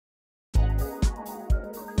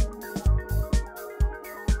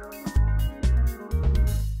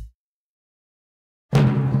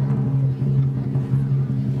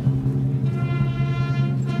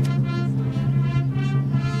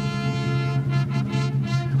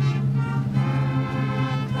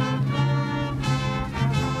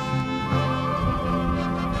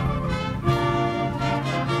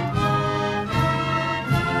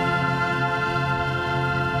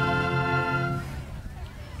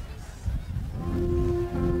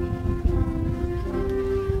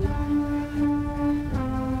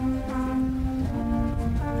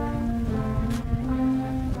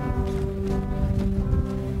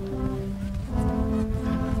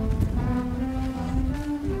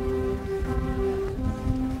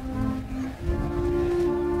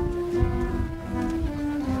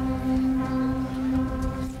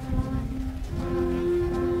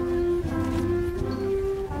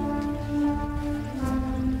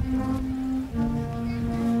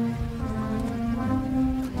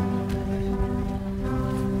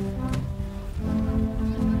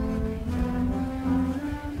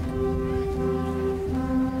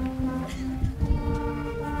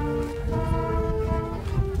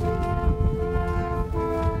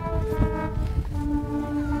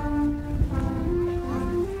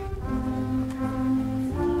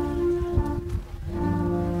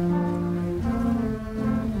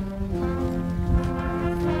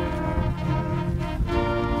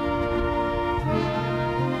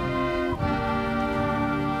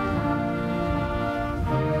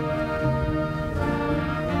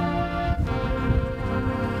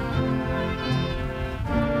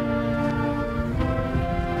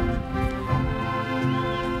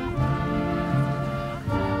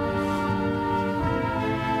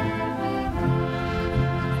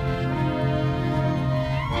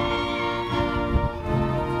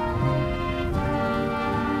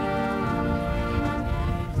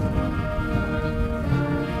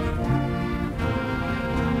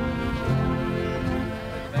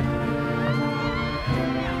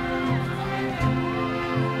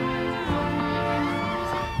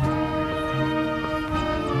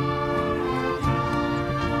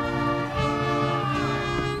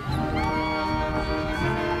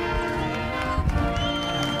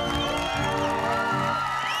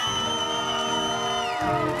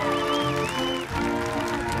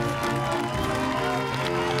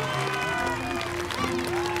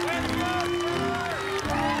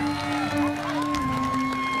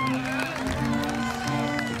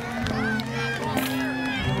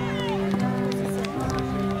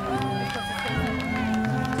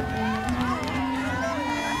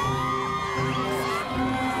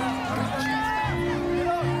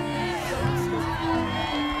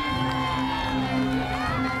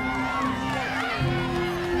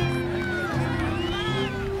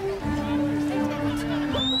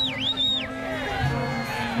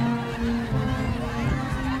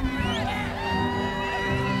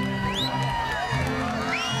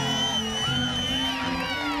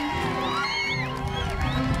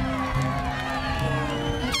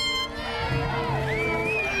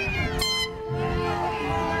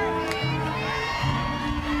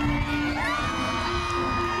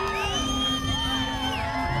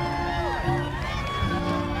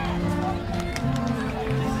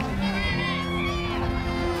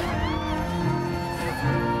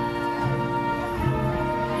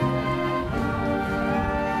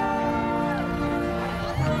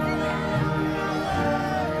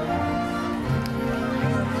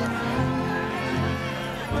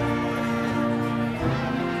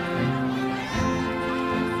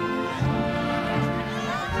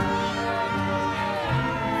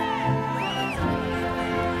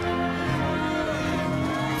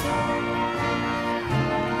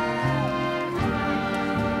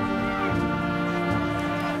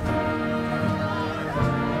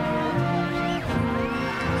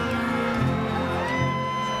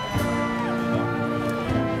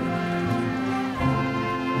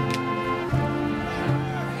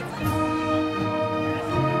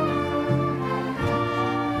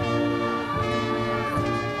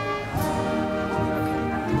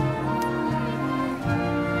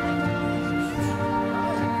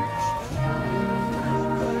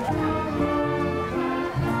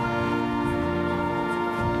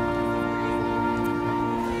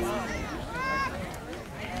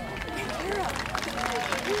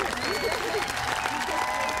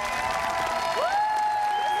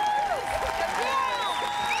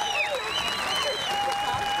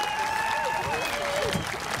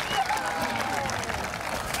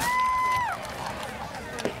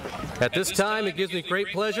At this time, it gives me great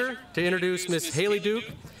pleasure to introduce Miss Haley Duke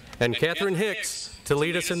and Catherine Hicks to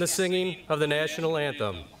lead us in the singing of the national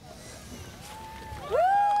anthem. Woo!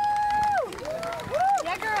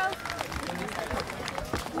 Yeah, girls.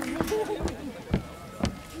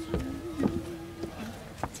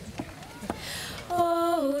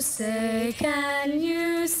 Oh, say, can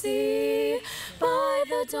you see by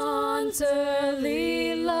the dawn's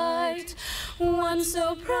early light one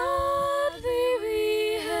so proudly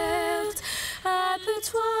we hailed at the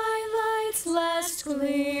twilight's last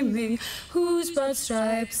gleaming, whose broad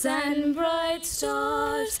stripes and bright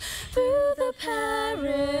stars through the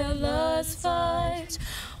perilous fight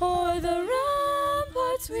o'er the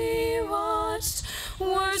ramparts we watched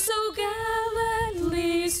were so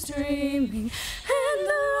gallantly streaming, and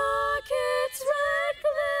the rocket's red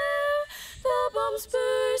glare, the bombs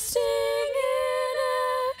bursting in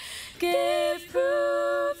air, gave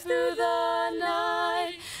proof through the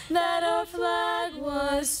night that our flag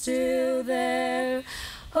was still there.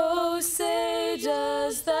 Oh, say,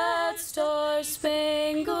 does that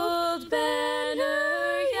star-spangled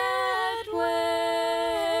banner yet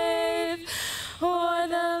wave o'er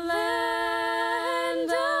the land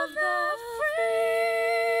of the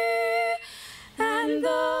free and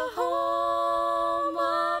the home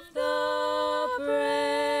of the brave?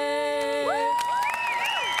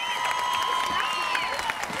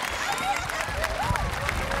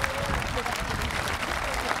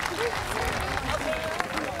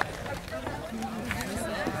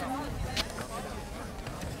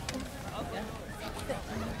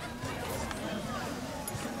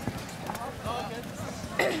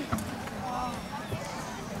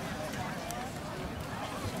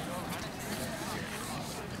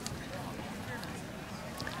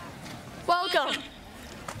 Welcome.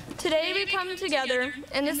 Today we come together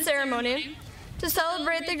in this ceremony to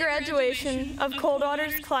celebrate the graduation of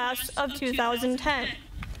Coldwater's class of 2010.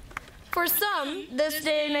 For some, this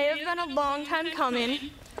day may have been a long time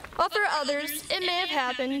coming, while for others, it may have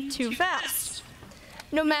happened too fast.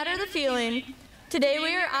 No matter the feeling, today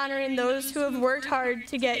we are honoring those who have worked hard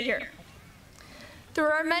to get here. Through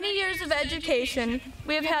our many years of education,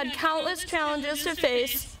 we have had countless challenges to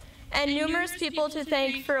face and numerous people to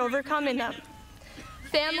thank for overcoming them.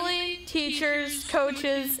 Family, teachers,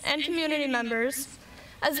 coaches, and community members,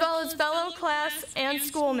 as well as fellow class and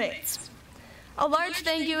schoolmates. A large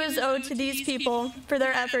thank you is owed to these people for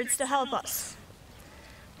their efforts to help us.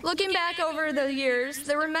 Looking back over the years,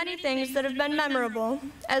 there were many things that have been memorable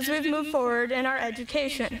as we've moved forward in our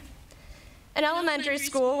education. In elementary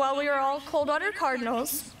school, while we were all Coldwater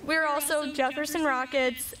Cardinals, we were also Jefferson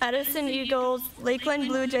Rockets, Edison Eagles, Lakeland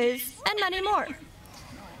Blue Jays, and many more.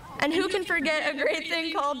 And who can forget a great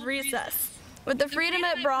thing called recess, with the freedom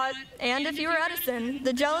it brought, and if you were Edison,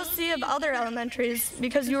 the jealousy of other elementaries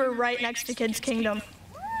because you were right next to Kids Kingdom.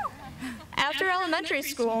 After elementary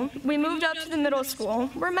school, we moved up to the middle school,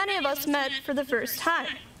 where many of us met for the first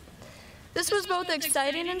time. This was both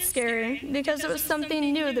exciting and scary because it was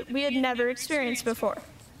something new that we had never experienced before.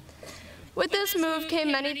 With this move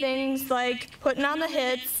came many things like putting on the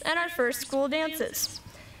hits and our first school dances,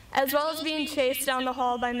 as well as being chased down the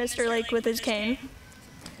hall by Mr. Lake with his cane.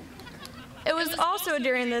 It was also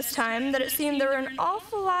during this time that it seemed there were an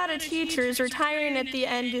awful lot of teachers retiring at the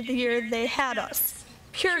end of the year they had us.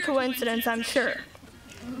 Pure coincidence, I'm sure.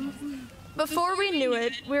 Before we knew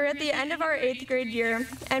it, we were at the end of our 8th grade year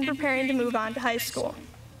and preparing to move on to high school.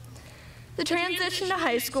 The transition to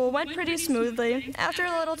high school went pretty smoothly after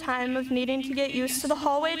a little time of needing to get used to the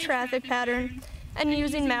hallway traffic pattern and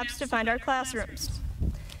using maps to find our classrooms.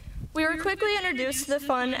 We were quickly introduced to the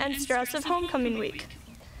fun and stress of homecoming week.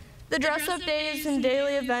 The dress-up days and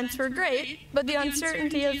daily events were great, but the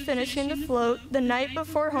uncertainty of finishing the float the night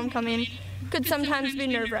before homecoming could sometimes be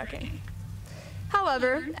nerve-wracking.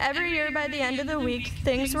 However, every year by the end of the week,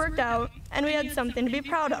 things worked out, and we had something to be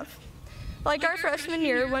proud of. Like our freshman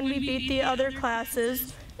year when we beat the other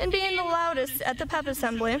classes in being the loudest at the pep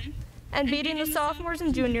assembly, and beating the sophomores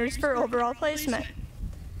and juniors for overall placement.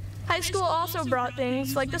 High school also brought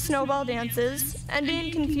things like the snowball dances, and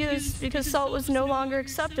being confused because salt was no longer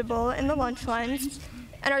acceptable in the lunch lines,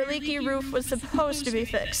 and our leaky roof was supposed to be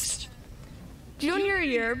fixed. Junior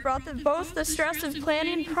year brought both the stress of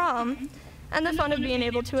planning prom and the fun of being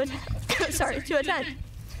able to attend,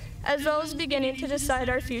 as well as beginning to decide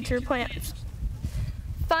our future plans.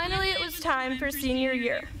 Finally, it was time for senior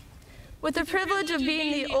year. With the privilege of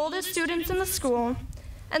being the oldest students in the school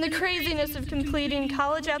and the craziness of completing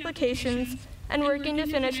college applications and working to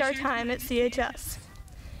finish our time at CHS.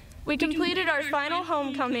 We completed our final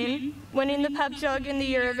homecoming, winning the pep jug in the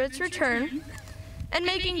year of its return, and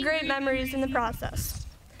making great memories in the process.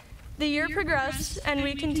 the year progressed and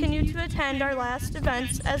we continued to attend our last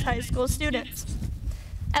events as high school students.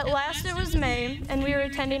 At last it was May and we were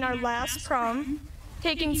attending our last prom,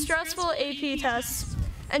 taking stressful AP tests,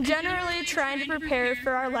 and generally trying to prepare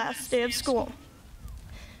for our last day of school.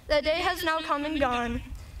 That day has now come and gone,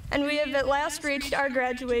 and we have at last reached our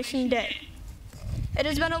graduation day. It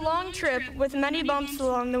has been a long trip with many bumps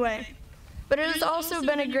along the way, but it has also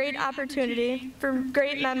been a great opportunity for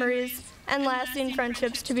great memories and lasting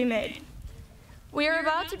friendships to be made. We are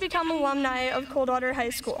about to become alumni of Coldwater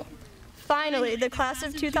High School. Finally, the class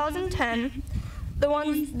of 2010, the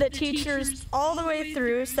ones that teachers all the way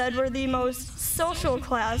through said were the most social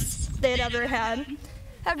class they had ever had,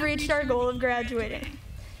 have reached our goal of graduating.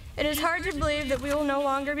 It is hard to believe that we will no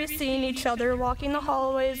longer be seeing each other walking the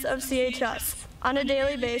hallways of CHS on a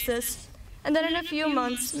daily basis, and that in a few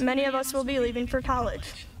months, many of us will be leaving for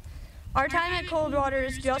college. Our time at Coldwater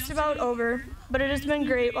is just about over, but it has been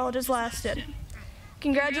great while it has lasted.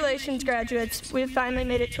 Congratulations, graduates. We have finally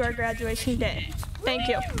made it to our graduation day. Thank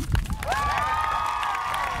you.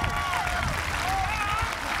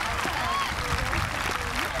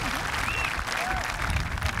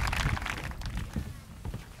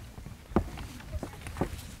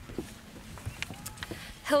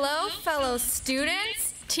 Hello, fellow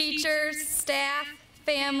students, teachers, staff,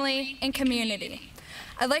 family, and community.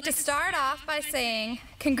 I'd like to start off by saying,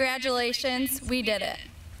 congratulations, we did it.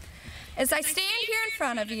 As I stand here in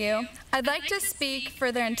front of you, I'd like to speak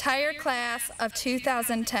for the entire class of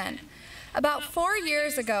 2010. About 4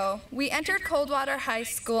 years ago, we entered Coldwater High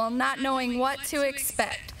School not knowing what to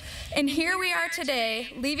expect. And here we are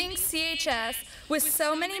today, leaving CHS with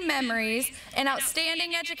so many memories, an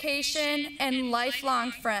outstanding education, and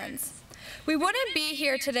lifelong friends. We wouldn't be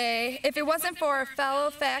here today if it wasn't for our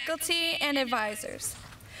fellow faculty and advisors.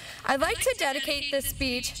 I'd like to dedicate this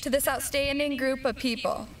speech to this outstanding group of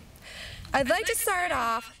people. I'd like to start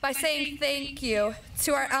off by saying thank you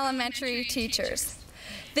to our elementary teachers.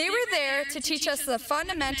 They were there to teach us the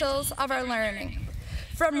fundamentals of our learning,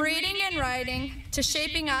 from reading and writing to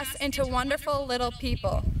shaping us into wonderful little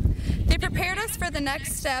people. They prepared us for the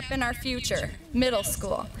next step in our future, middle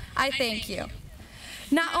school. I thank you.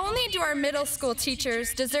 Not only do our middle school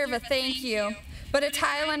teachers deserve a thank you, but a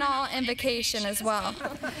Tylenol and vacation as well.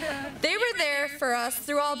 They were there for us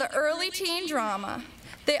through all the early teen drama.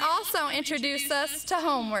 They also introduced us to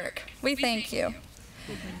homework. We thank you.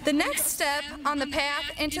 The next step on the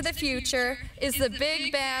path into the future is the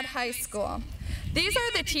big bad high school. These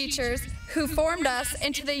are the teachers who formed us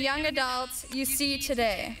into the young adults you see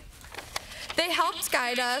today. They helped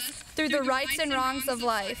guide us through the rights and wrongs of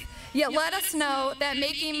life, yet let us know that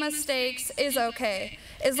making mistakes is okay,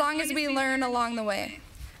 as long as we learn along the way.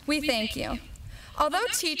 We thank you. Although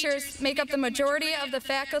teachers make up the majority of the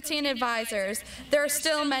faculty and advisors, there are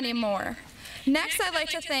still many more. Next, I'd like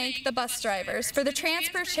to thank the bus drivers for the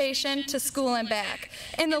transportation to school and back,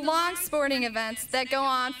 and the long sporting events that go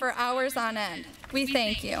on for hours on end. We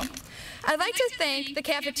thank you. I'd like to thank the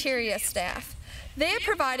cafeteria staff. They have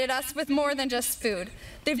provided us with more than just food.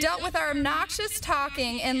 They've dealt with our obnoxious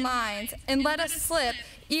talking in lines and let us slip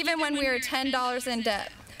even when we are $10 in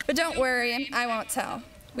debt. But don't worry, I won't tell.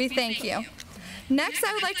 We thank you. Next,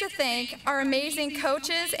 I would like to thank our amazing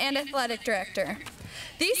coaches and athletic director.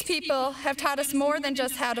 These people have taught us more than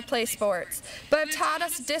just how to play sports, but have taught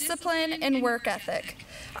us discipline and work ethic.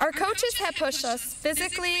 Our coaches have pushed us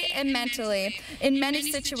physically and mentally in many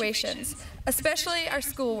situations, especially our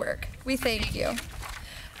schoolwork. We thank you.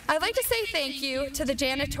 I'd like to say thank you to the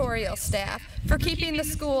janitorial staff for keeping the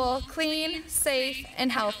school clean, safe,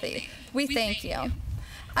 and healthy. We thank you.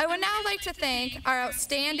 I would now like to thank our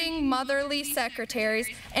outstanding motherly secretaries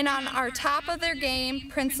and on our top of their game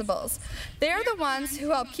principals. They are the ones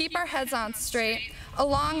who help keep our heads on straight,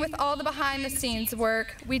 along with all the behind the scenes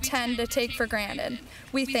work we tend to take for granted.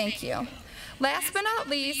 We thank you. Last but not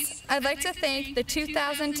least, I'd like to thank the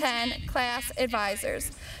 2010 class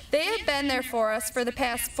advisors. They have been there for us for the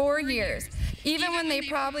past 4 years, even when they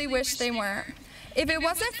probably wish they weren't. If it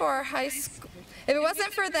wasn't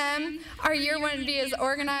for them, our year wouldn't be as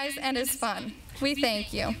organized and as fun. We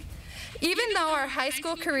thank you. Even though our high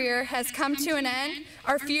school career has come to an end,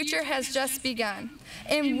 our future has just begun.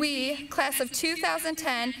 And we, class of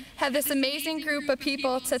 2010, have this amazing group of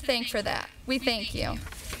people to thank for that. We thank you.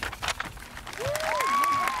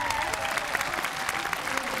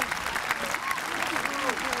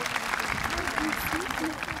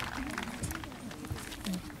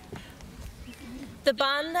 The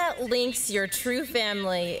bond that links your true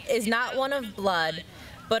family is not one of blood,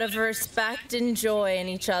 but of respect and joy in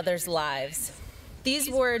each other's lives. These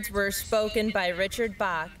words were spoken by Richard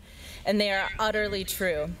Bach, and they are utterly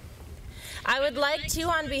true. I would like to,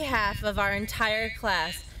 on behalf of our entire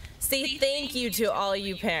class, say thank you to all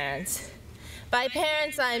you parents. By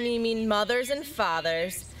parents, I mean mothers and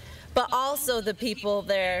fathers, but also the people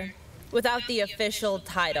there without the official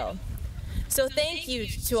title. So thank you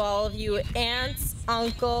to all of you aunts,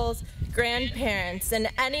 uncles, grandparents, and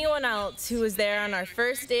anyone else who was there on our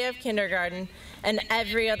first day of kindergarten and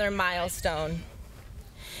every other milestone.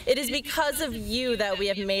 It is because of you that we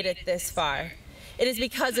have made it this far. It is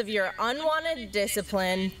because of your unwanted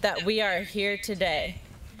discipline that we are here today.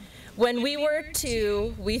 When we were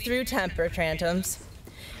 2, we threw temper tantrums.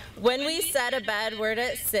 When we said a bad word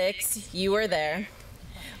at 6, you were there.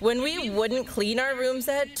 When we wouldn't clean our rooms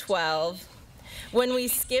at 12, when we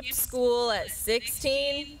skipped school at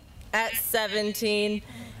 16, at 17,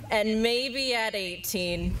 and maybe at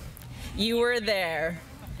 18, you were there.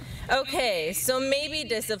 Okay, so maybe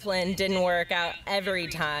discipline didn't work out every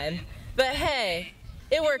time, but hey,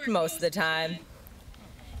 it worked most of the time.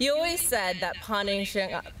 You always said that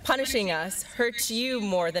punishing us hurt you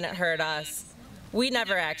more than it hurt us. We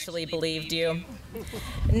never actually believed you.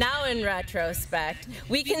 Now in retrospect,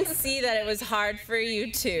 we can see that it was hard for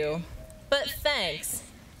you too. But thanks.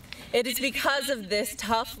 It is because of this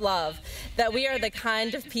tough love that we are the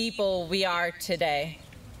kind of people we are today.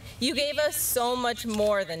 You gave us so much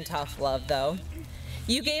more than tough love, though.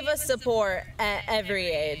 You gave us support at every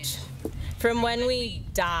age, from when we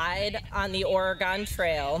died on the Oregon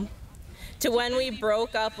Trail, to when we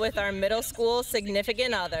broke up with our middle school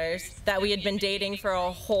significant others that we had been dating for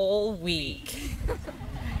a whole week.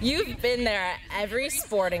 You've been there at every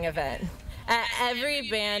sporting event, at every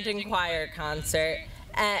band and choir concert,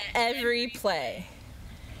 at every play.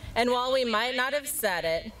 And while we might not have said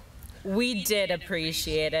it, we did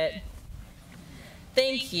appreciate it.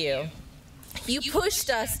 Thank you. You pushed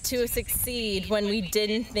us to succeed when we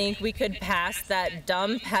didn't think we could pass that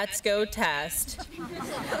dumb PETSCO test,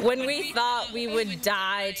 when we thought we would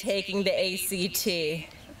die taking the ACT.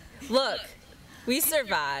 Look, we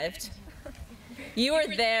survived. You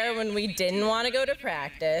were there when we didn't want to go to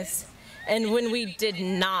practice and when we did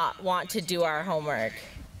not want to do our homework.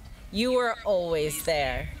 You were always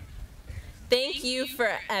there. Thank you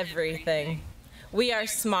for everything. We are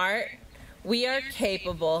smart, we are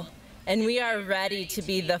capable, and we are ready to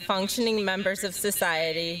be the functioning members of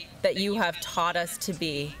society that you have taught us to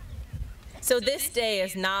be. So this day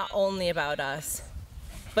is not only about us,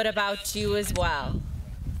 but about you as well.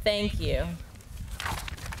 Thank you.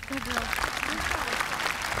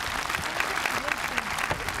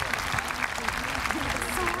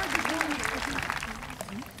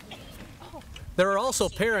 There are also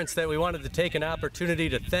parents that we wanted to take an opportunity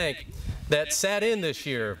to thank that sat in this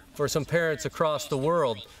year for some parents across the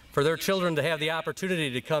world, for their children to have the opportunity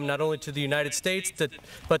to come not only to the United States,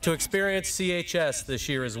 but to experience CHS this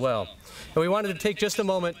year as well. And we wanted to take just a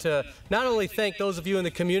moment to not only thank those of you in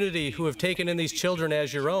the community who have taken in these children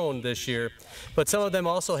as your own this year, but some of them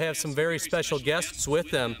also have some very special guests with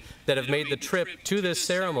them that have made the trip to this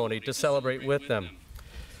ceremony to celebrate with them.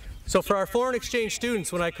 So for our foreign exchange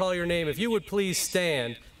students, when I call your name, if you would please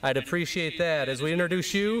stand, I'd appreciate that as we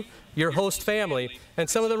introduce you, your host family, and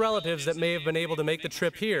some of the relatives that may have been able to make the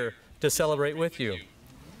trip here to celebrate with you.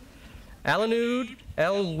 Alanud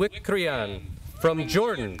El Wikrian from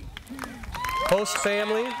Jordan. Host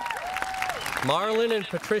family, Marlon and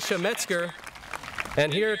Patricia Metzger,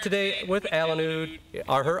 and here today with Alanud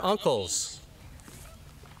are her uncles.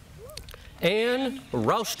 Anne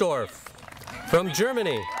Rausdorf from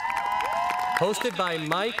Germany, hosted by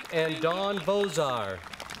Mike and Dawn Vozar.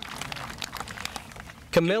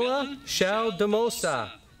 Camilla Schau de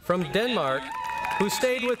Mosa from Denmark, who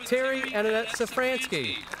stayed with Terry and Annette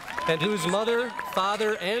Safransky, and whose mother,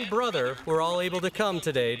 father, and brother were all able to come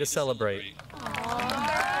today to celebrate.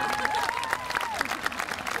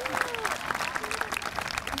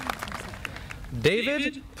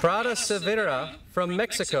 David Prada Severa from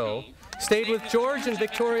Mexico stayed with George and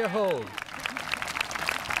Victoria Hogue.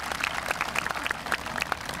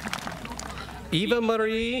 Eva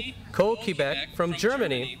Marie Kohlkebeck from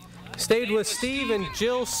Germany stayed with Steve and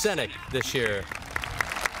Jill Senek this year.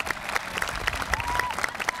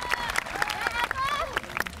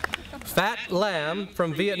 Fat Lam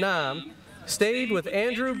from Vietnam stayed with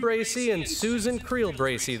Andrew Bracey and Susan Creel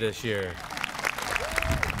Bracey this year.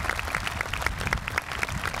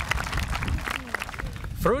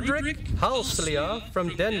 Fredrik Halslia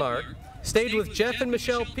from Denmark stayed with Jeff and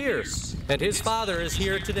Michelle Pierce, and his father is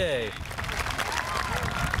here today.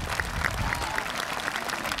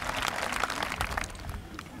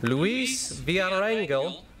 Luis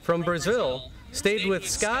Villarangel from Brazil stayed with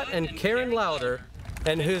Scott and Karen Lauder,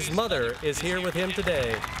 and his mother is here with him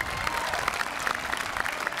today.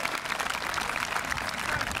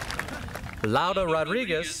 Laura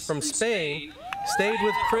Rodriguez from Spain stayed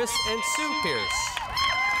with Chris and Sue Pierce.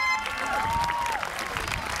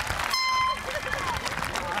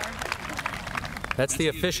 That's the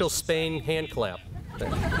official Spain hand clap.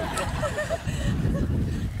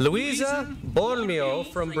 Luisa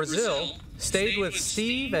Bormio from Brazil stayed with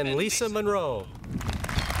Steve and Lisa Monroe.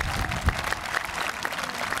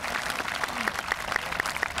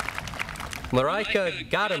 Mareike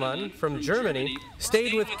Gademann from Germany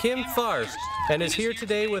stayed with Kim Farst and is here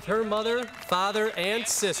today with her mother, father, and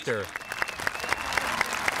sister.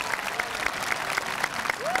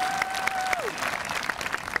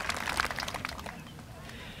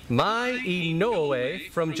 Mai Inoue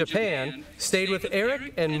from Japan stayed with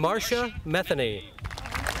Eric and Marcia Metheny.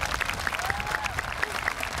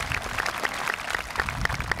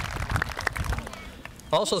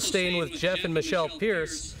 Also staying with Jeff and Michelle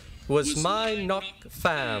Pierce was Mai Ngoc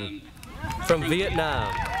Pham from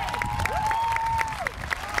Vietnam.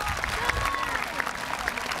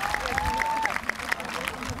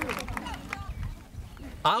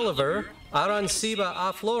 Oliver Aranciba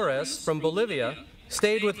A. Flores from Bolivia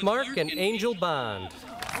stayed with Mark and Angel Bond.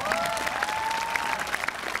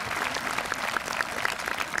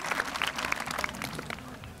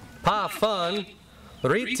 Pa Fun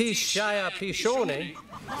Ritishaya Pishone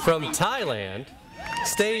from Thailand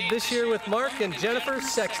stayed this year with Mark and Jennifer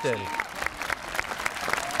Sexton.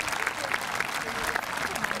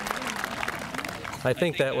 I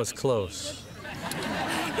think that was close.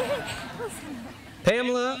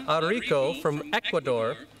 Pamela Arico from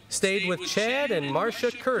Ecuador stayed with Chad and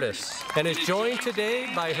Marcia Curtis and is joined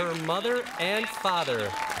today by her mother and father.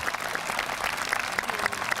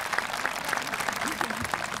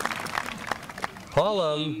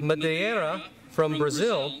 Paula Madeira from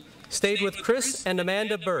Brazil stayed with Chris and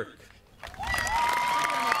Amanda Burke.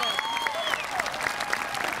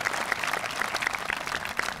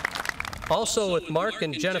 Also with Mark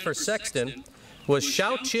and Jennifer Sexton was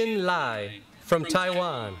Xiaoqin Lai from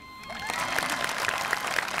Taiwan.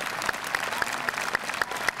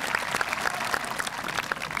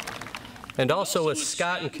 And also with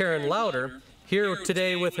Scott and Karen Lauder, here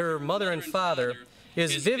today with her mother and father,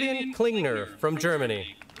 is Vivian Klingner from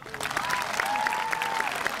Germany.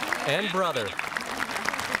 And brother.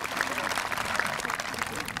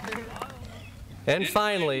 And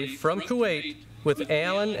finally, from Kuwait, with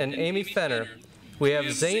Alan and Amy Fenner, we have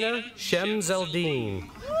Zaina Shemzeldin.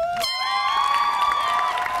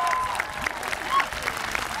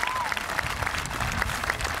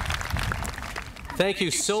 Thank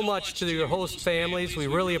you so much to your host families. We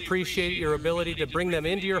really appreciate your ability to bring them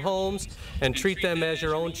into your homes and treat them as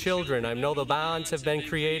your own children. I know the bonds have been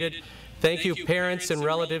created. Thank you, parents and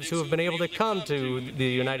relatives who have been able to come to the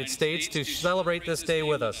United States to celebrate this day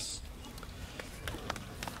with us.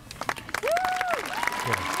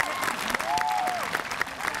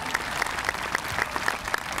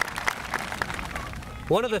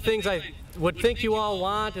 One of the things I would think you all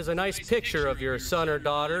want is a nice picture of your son or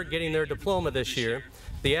daughter getting their diploma this year.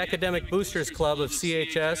 The Academic Boosters Club of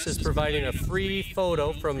CHS is providing a free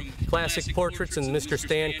photo from Classic Portraits and Mr.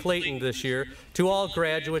 Stan Clayton this year to all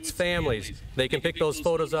graduates' families. They can pick those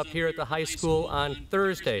photos up here at the high school on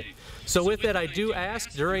Thursday. So with that, I do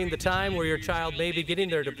ask during the time where your child may be getting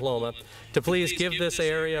their diploma to please give this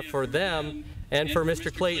area for them and for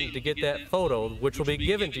Mr. Clayton to get that photo, which will be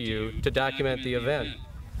given to you to document the event.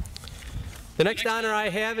 The next honor I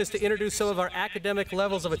have is to introduce some of our academic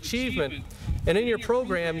levels of achievement. And in your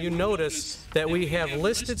program, you notice that we have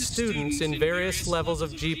listed students in various levels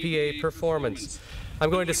of GPA performance.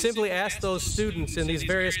 I'm going to simply ask those students in these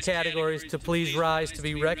various categories to please rise to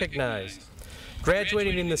be recognized.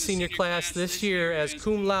 Graduating in the senior class this year as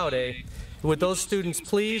cum laude, would those students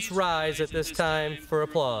please rise at this time for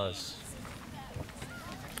applause?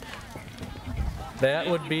 That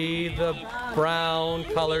would be the brown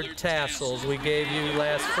colored tassels we gave you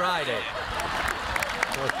last Friday.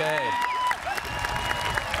 Okay.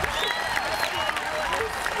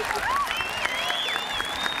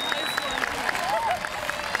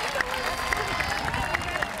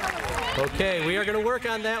 Okay, we are going to work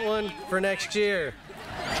on that one for next year.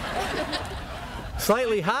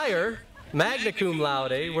 Slightly higher, magna cum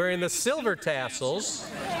laude, wearing the silver tassels,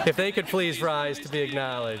 if they could please rise to be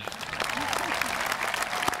acknowledged.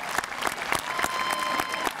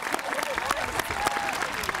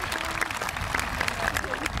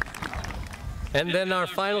 And then our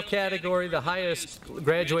final category, the highest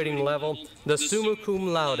graduating level, the summa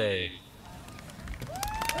cum laude.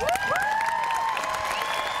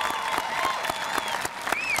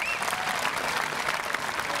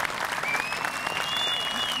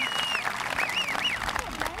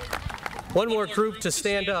 One more group to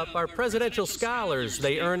stand up, our presidential scholars.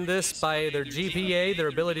 They earned this by their GPA, their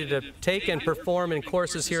ability to take and perform in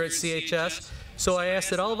courses here at CHS. So I ask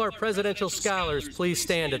that all of our presidential scholars please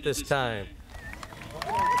stand at this time.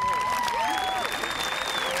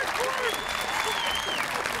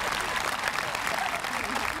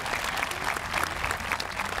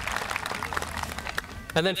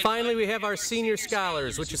 And then finally, we have our senior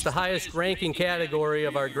scholars, which is the highest ranking category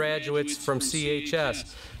of our graduates from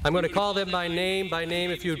CHS. I'm going to call them by name,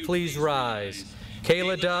 if you would please rise.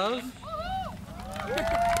 Kayla Dove,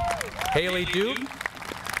 Haley Duke,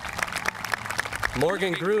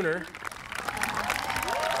 Morgan Gruner,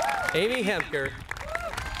 Amy Hemker,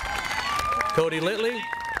 Cody Litley,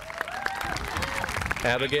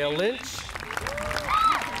 Abigail Lynch,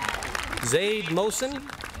 Zaid Mosen,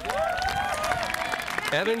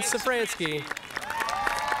 Evan Safransky,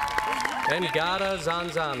 and Gada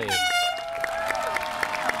Zanzami.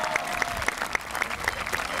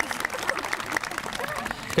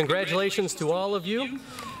 Congratulations to all of you.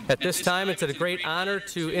 At this time, it's a great honor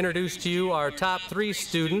to introduce to you our top 3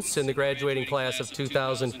 students in the graduating class of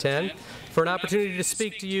 2010 for an opportunity to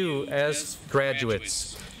speak to you as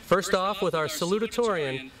graduates. First off, with our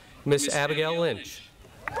salutatorian, Miss Abigail Lynch.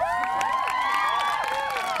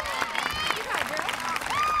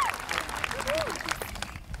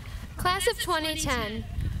 Class of 2010.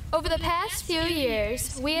 Over the past few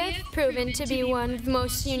years, we have proven to be one of the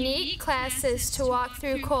most unique classes to walk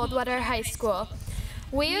through Coldwater High School.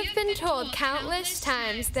 We have been told countless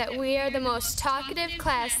times that we are the most talkative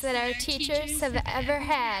class that our teachers have ever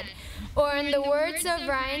had, or in the words of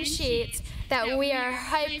Ryan Sheets, that we are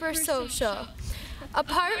hyper-social.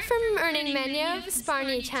 Apart from earning many of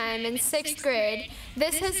Sparny time in 6th grade,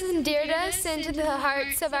 this has endeared us into the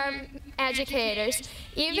hearts of our educators,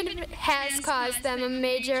 even if it has caused them a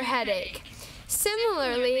major headache.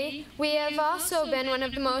 Similarly, we have also been one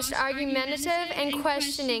of the most argumentative and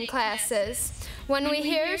questioning classes. When we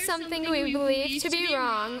hear something we believe to be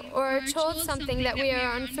wrong, or are told something that we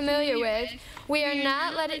are unfamiliar with, we are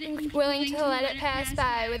not willing to let it pass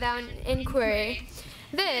by without an inquiry.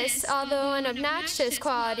 This, although an obnoxious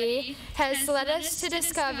quality, has led us to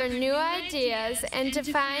discover new ideas and to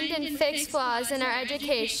find and fix flaws in our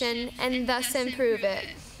education and thus improve it.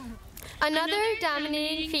 Another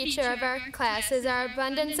dominating feature of our class is our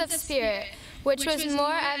abundance of spirit, which was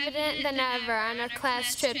more evident than ever on our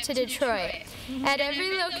class trip to Detroit. At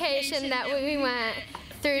every location that we went,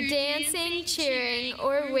 through dancing, cheering,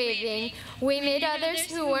 or waving, we made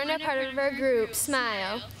others who weren't a part of our group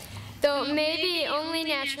smile. Though it may be only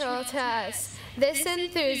natural to us, this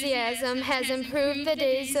enthusiasm has improved the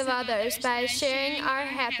days of others by sharing our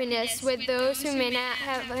happiness with those who may not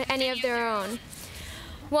have any of their own.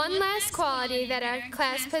 One last quality that our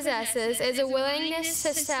class possesses is a willingness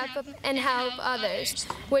to step up and help others,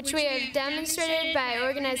 which we have demonstrated by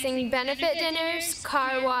organizing benefit dinners,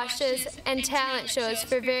 car washes, and talent shows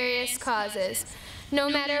for various causes. No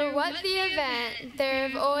matter what the event, there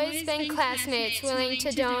have always been classmates willing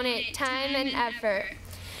to donate time and effort.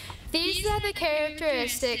 These are the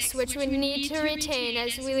characteristics which we need to retain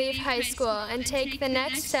as we leave high school and take the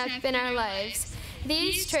next step in our lives.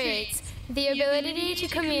 These traits, the ability to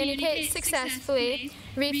communicate successfully,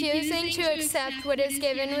 refusing to accept what is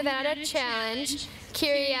given without a challenge,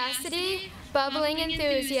 curiosity, bubbling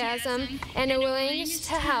enthusiasm, and a willingness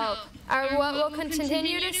to help, are what will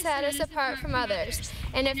continue to set us apart from others,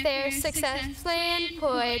 and if they are successfully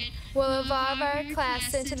employed, will evolve our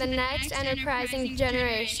class into the next enterprising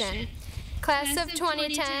generation. Class of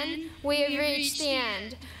 2010, we have reached the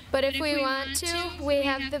end, but if we want to, we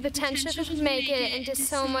have the potential to make it into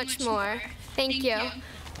so much more. Thank you.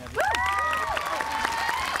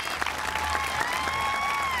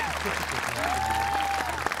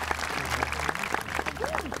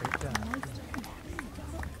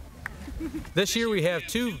 This year we have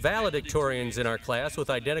 2 valedictorians in our class with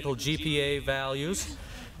identical GPA values.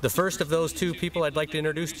 The first of those 2 people I'd like to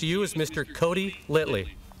introduce to you is Mr. Cody Litley.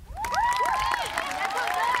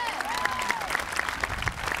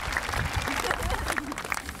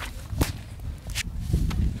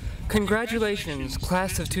 Congratulations,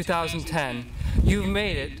 class of 2010. You've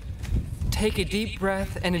made it. Take a deep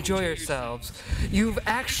breath and enjoy yourselves. You've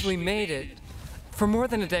actually made it. For more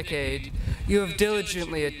than a decade, you have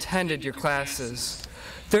diligently attended your classes.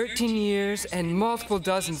 13 years and multiple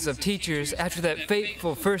dozens of teachers after that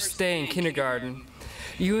fateful first day in kindergarten.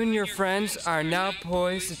 You and your friends are now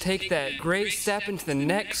poised to take that great step into the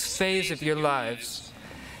next phase of your lives.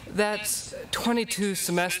 That's 22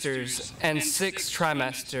 semesters and 6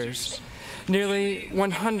 trimesters, nearly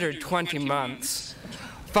 120 months,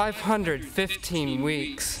 515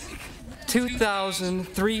 weeks,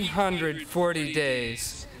 2,340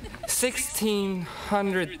 days,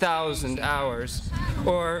 1,600,000 hours,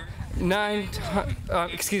 or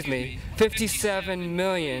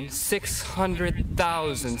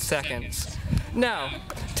 57,600,000 seconds. Now,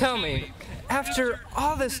 tell me, after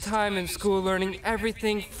all this time in school learning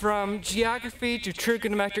everything from geography to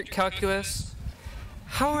trigonometric calculus,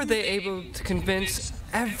 how are they able to convince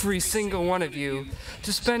every single one of you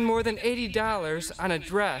to spend more than $80 on a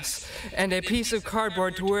dress and a piece of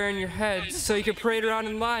cardboard to wear on your head so you can parade around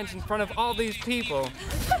in lines in front of all these people?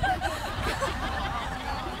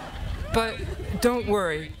 But don't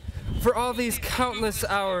worry, for all these countless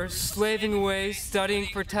hours slaving away studying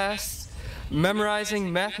for tests,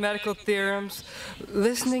 memorizing mathematical theorems,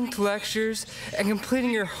 listening to lectures, and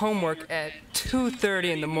completing your homework at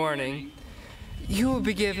 2:30 in the morning, you will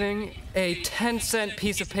be given a 10-cent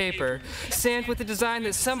piece of paper stamped with a design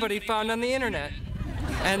that somebody found on the internet.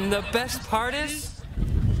 And the best part is,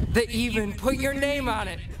 they even put your name on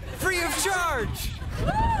it, free of charge!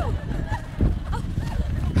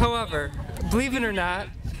 However, believe it or not,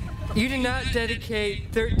 you do not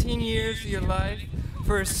dedicate 13 years of your life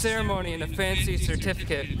for a ceremony and a fancy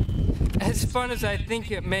certificate. As fun as I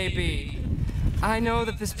think it may be, I know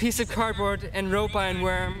that this piece of cardboard and rope I am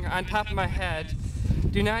wearing on top of my head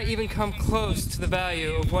do not even come close to the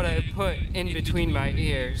value of what I have put in between my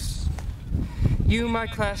ears. You, my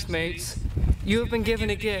classmates, you have been given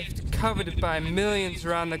a gift coveted by millions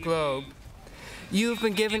around the globe. You have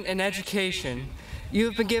been given an education. You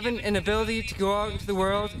have been given an ability to go out into the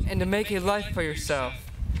world and to make a life for yourself.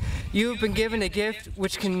 You have been given a gift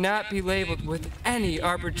which cannot be labeled with any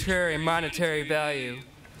arbitrary monetary value.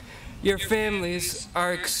 Your families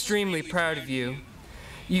are extremely proud of you.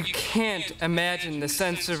 You can't imagine the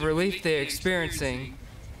sense of relief they're experiencing.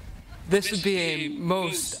 This would be a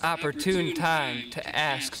most opportune time to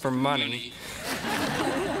ask for money.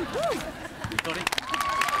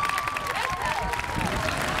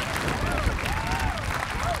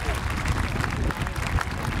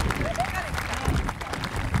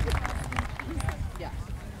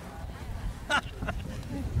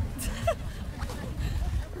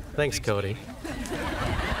 Thanks, Cody.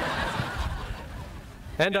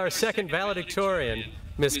 And our second valedictorian,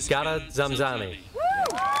 Miss Gada Zamzami.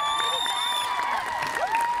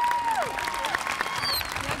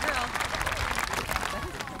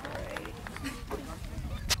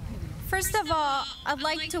 First of all, I'd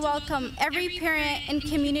like to welcome every parent and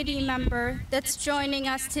community member that's joining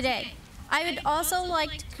us today. I would also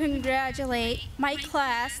like to congratulate my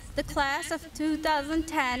class, the class of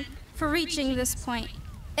 2010, for reaching this point.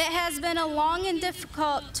 It has been a long and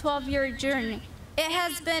difficult 12-year journey. It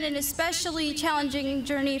has been an especially challenging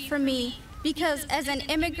journey for me because as an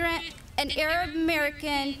immigrant, an Arab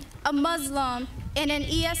American, a Muslim, and an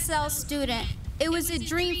ESL student, it was a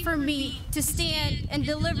dream for me to stand and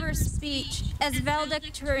deliver a speech as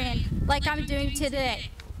valedictorian like I'm doing today.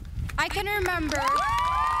 I can remember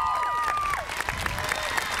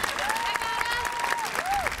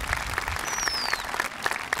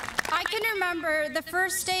the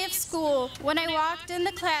first day of school when I walked in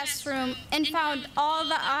the classroom and found all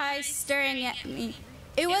the eyes staring at me.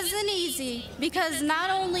 It wasn't easy because not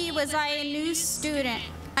only was I a new student,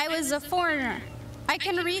 I was a foreigner. I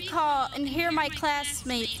can recall and hear my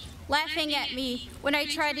classmates laughing at me when I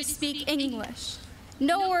tried to speak English.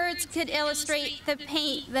 No words could illustrate the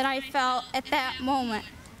pain that I felt at that moment,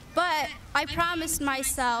 but I promised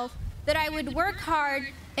myself that I would work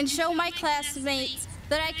hard and show my classmates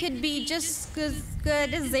that I could be just as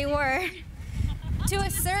good as they were. To a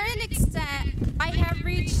certain extent, I have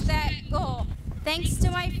reached that goal, thanks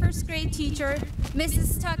to my first grade teacher,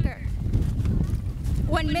 Mrs. Tucker.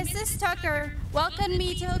 When Mrs. Tucker welcomed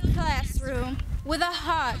me to the classroom with a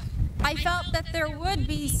hug, I felt that there would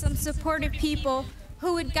be some supportive people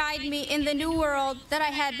who would guide me in the new world that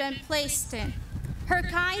I had been placed in. Her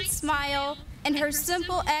kind smile and her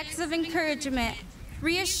simple acts of encouragement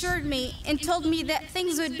reassured me and told me that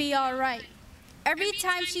things would be all right. Every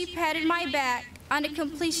time she patted my back on the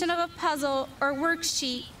completion of a puzzle or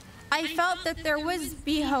worksheet, I felt that there would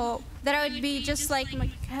be hope, that I would be just like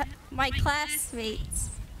my classmates.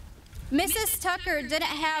 Mrs. Tucker didn't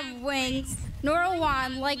have wings nor a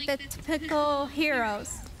wand like the typical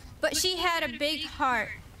heroes, but she had a big heart.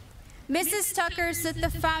 Mrs. Tucker set the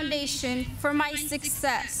foundation for my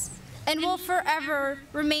success and will forever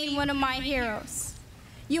remain one of my heroes.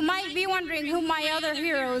 You might be wondering who my other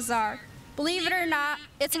heroes are. Believe it or not,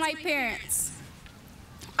 it's my parents.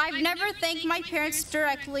 I've never thanked my parents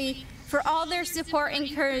directly for all their support and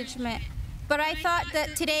encouragement, but I thought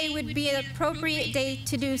that today would be an appropriate day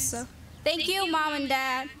to do so. Thank you, Mom and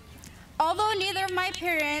Dad. Although neither of my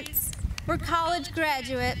parents were college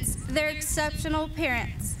graduates, they're exceptional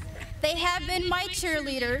parents. They have been my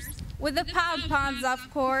cheerleaders, with the pom-poms, of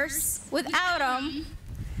course. Without them,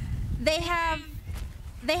 they have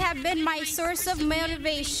been my source of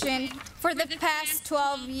motivation for the past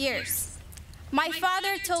 12 years. My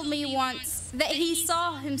father told me once that he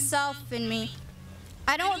saw himself in me.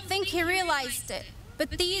 I don't think he realized it,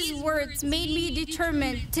 but these words made me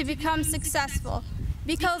determined to become successful,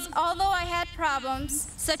 because although I had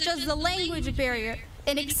problems, such as the language barrier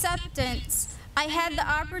and acceptance, I had the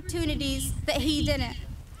opportunities that he didn't.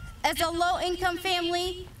 As a low-income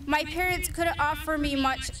family, my parents couldn't offer me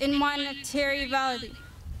much in monetary value.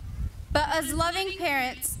 But as loving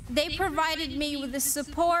parents, they provided me with the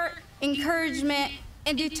support, encouragement,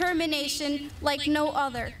 and determination like no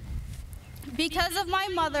other. Because of my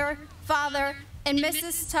mother, father, and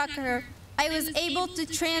Mrs. Tucker, I was able to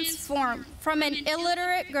transform from an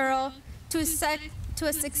illiterate girl to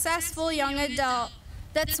a successful young adult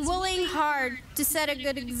that's willing hard to set a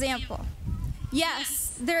good example.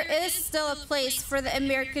 Yes, there is still a place for the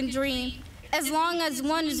American dream, as long as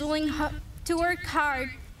one is willing to work hard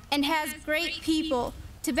and has great people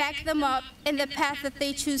to back them up in the path that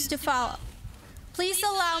they choose to follow. Please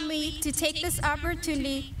allow me to take this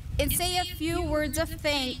opportunity and say a few words of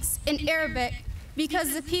thanks in Arabic,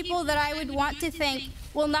 because the people that I would want to thank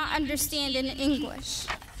will not understand in English.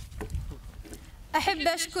 أحب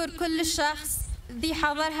أشكر كل شخص ذي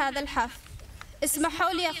حضر هذا الحفل.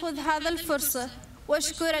 اسمحوا لي أخذ هذا الفرصة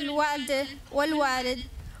وأشكر الوالدة والوالد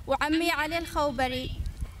وعمي علي الخوبري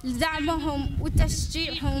لدعمهم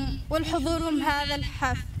وتشجيعهم والحضورهم هذا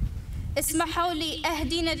الحفل. اسمحوا لي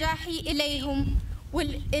أهدي نجاحي إليهم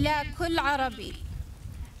وإلى كل عربي.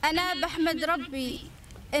 أنا بحمد ربي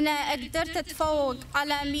أنا قدرت أتفوق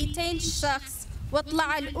على 200 شخص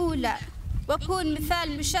وأطلع الأولى وأكون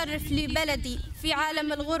مثال مشرف لبلدي في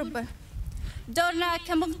عالم الغربة. دورنا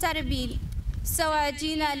كمغتربين سواء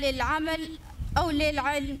جينا للعمل أو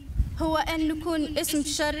للعلم هو أن نكون اسم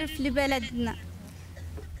مشرف لبلدنا.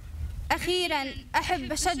 أخيراً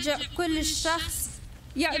أحب أشجع كل شخص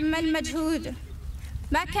يعمل مجهوده.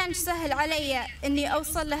 ما كان سهل علي أني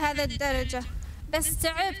أوصل لهذا الدرجة، بس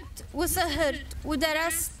تعبت وسهرت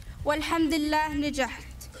ودرست والحمد لله نجحت.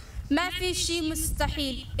 ما في شيء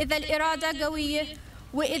مستحيل إذا الإرادة قوية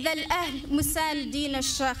وإذا الأهل مساندين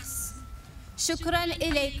الشخص. شكراً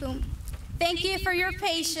إليكم. Thank you for your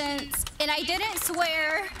patience, and I didn't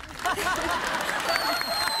swear.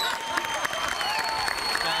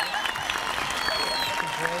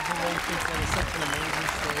 Congratulations, that is such an amazing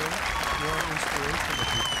story. You're an inspiration to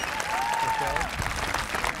people. Okay?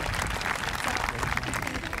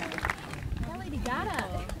 That lady got it.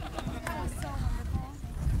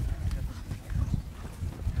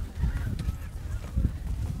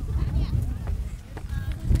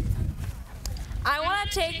 I want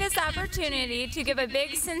to take this opportunity to give a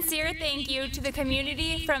big, sincere thank you to the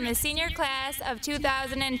community from the senior class of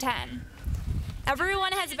 2010.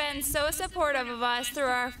 Everyone has been so supportive of us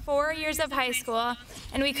through our 4 years of high school,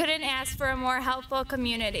 and we couldn't ask for a more helpful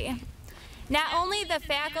community. Not only the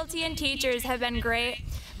faculty and teachers have been great,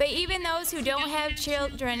 but even those who don't have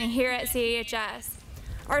children here at CHS.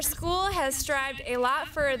 Our school has strived a lot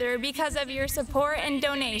further because of your support and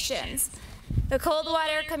donations. The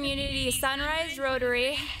Coldwater Community Sunrise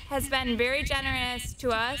Rotary has been very generous to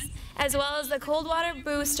us, as well as the Coldwater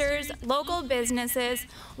Boosters, local businesses,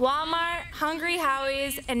 Walmart, Hungry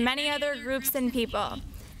Howie's, and many other groups and people.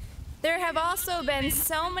 There have also been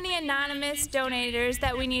so many anonymous donators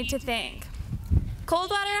that we need to thank.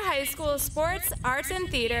 Coldwater High School Sports, Arts and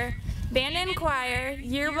Theater, Band and Choir,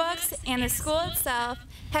 yearbooks, and the school itself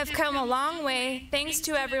have come a long way thanks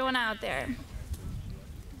to everyone out there.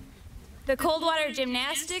 The Coldwater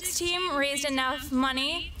Gymnastics team raised enough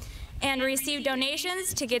money and received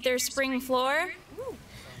donations to get their spring floor.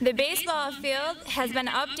 The baseball field has been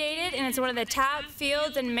updated and it's one of the top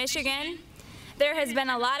fields in Michigan. There has been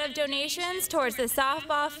a lot of donations towards the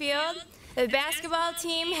softball field. The basketball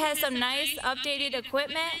team has some nice updated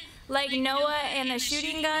equipment like Noah and the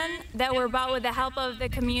shooting gun that were bought with the help of the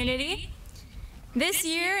community. This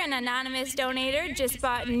year, an anonymous donator just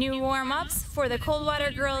bought new warm-ups for the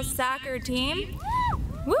Coldwater girls soccer team.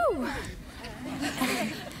 Woo!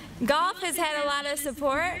 Golf has had a lot of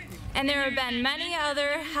support, and there have been many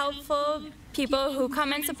other helpful people who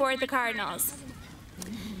come and support the Cardinals.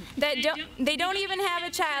 They don't even have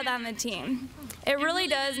a child on the team. It really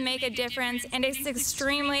does make a difference, and it's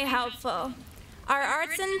extremely helpful. Our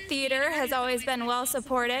arts and theater has always been well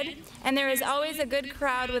supported, and there is always a good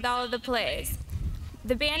crowd with all of the plays.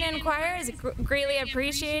 The band and choir is greatly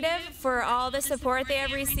appreciative for all the support they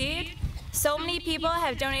have received, So many people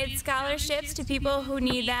have donated scholarships to people who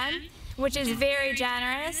need them, which is very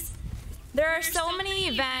generous. There are so many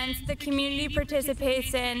events the community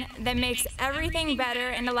participates in that makes everything better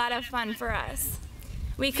and a lot of fun for us.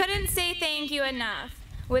 We couldn't say thank you enough.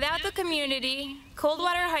 Without the community,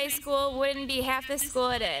 Coldwater High School wouldn't be half the school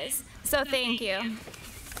it is. So thank you.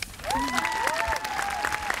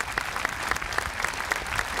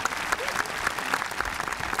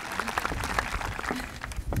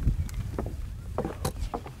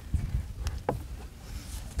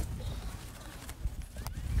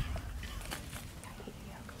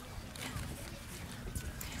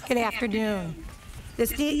 Good afternoon.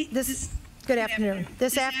 Good afternoon.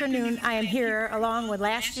 This afternoon, I am here along with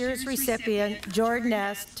last year's recipient, Jordan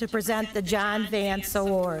S., to present the John Vance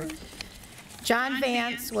Award. John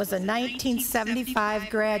Vance was a 1975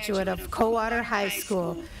 graduate of Coldwater High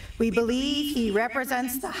School. We believe he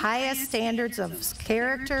represents the highest standards of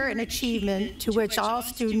character and achievement to which all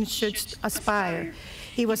students should aspire.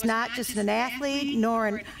 He was not just an athlete, nor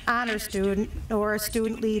an honor student, nor a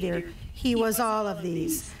student leader. He was all of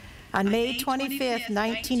these. On May 25,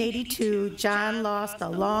 1982, John lost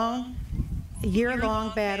a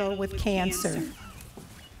year-long battle with cancer.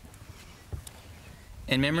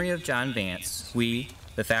 In memory of John Vance, we,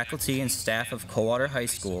 the faculty and staff of Coldwater High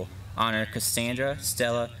School, honor Cassandra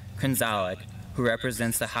Stella Krinzalik, who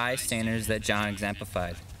represents the high standards that John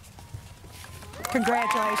exemplified.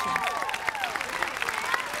 Congratulations.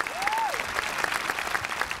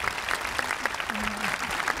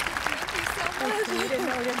 You didn't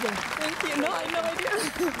know, did you? Thank you. No, I had no idea.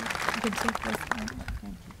 You can take this one.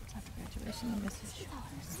 Congratulations, Mrs.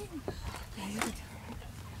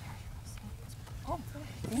 Oh,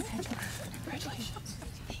 congratulations.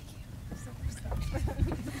 Thank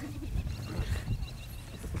you.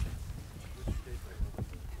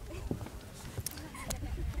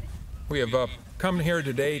 We have come here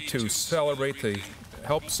today to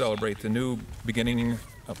help celebrate the new beginning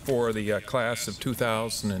for the class of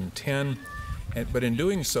 2010. But in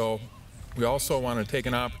doing so, we also want to take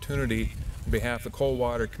an opportunity on behalf of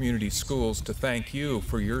Coldwater Community Schools to thank you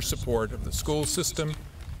for your support of the school system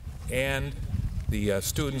and the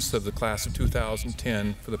students of the class of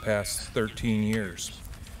 2010 for the past 13 years.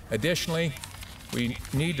 Additionally, we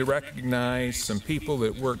need to recognize some people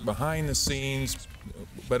that work behind the scenes,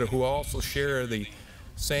 but who also share the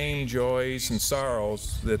same joys and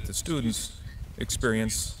sorrows that the students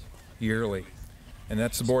experience yearly. And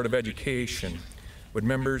that's the Board of Education. Would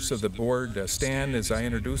members of the board stand as I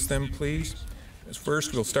introduce them, please?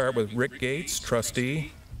 First, we'll start with Rick Gates,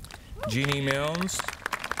 trustee, Jeannie Milnes,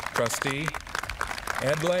 trustee,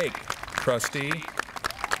 Ed Lake, trustee,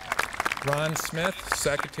 Ron Smith,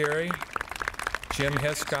 secretary, Jim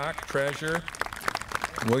Hiscock, treasurer,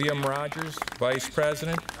 William Rogers, vice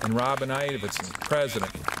president, and Robin Iverson,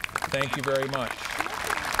 president. Thank you very much.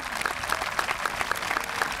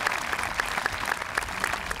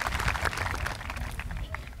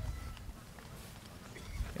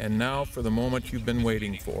 And now for the moment you've been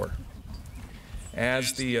waiting for.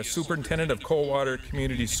 As the superintendent of Coldwater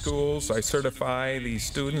Community Schools, I certify these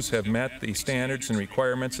students have met the standards and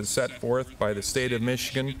requirements as set forth by the state of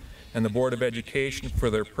Michigan and the Board of Education for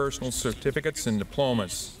their personal certificates and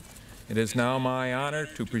diplomas. It is now my honor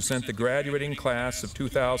to present the graduating class of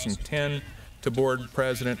 2010 to Board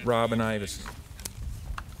President Robin Iverson.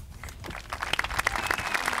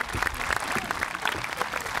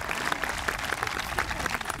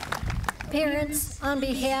 Parents, on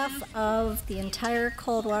behalf of the entire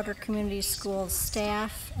Coldwater Community Schools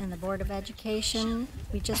staff and the Board of Education,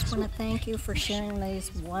 we just want to thank you for sharing these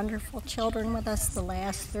wonderful children with us the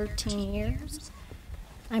last 13 years.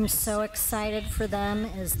 I'm so excited for them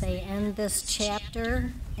as they end this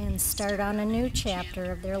chapter and start on a new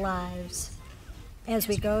chapter of their lives. As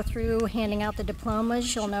we go through handing out the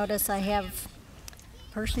diplomas, you'll notice I have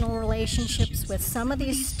personal relationships with some of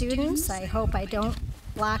these students. I hope I don't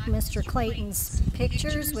block Mr. Clayton's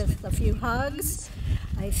pictures with a few hugs.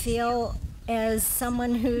 I feel as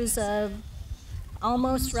someone who's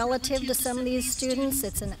almost relative to some of these students,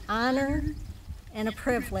 it's an honor and a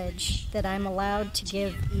privilege that I'm allowed to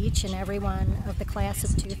give each and every one of the class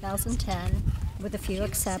of 2010, with a few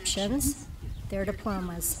exceptions, their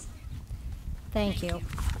diplomas. Thank you.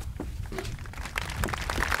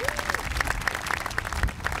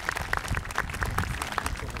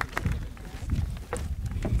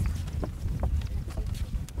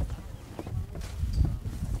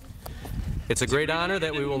 It's a great honor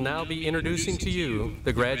that we will now be introducing to you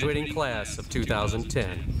the graduating class of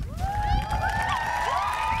 2010.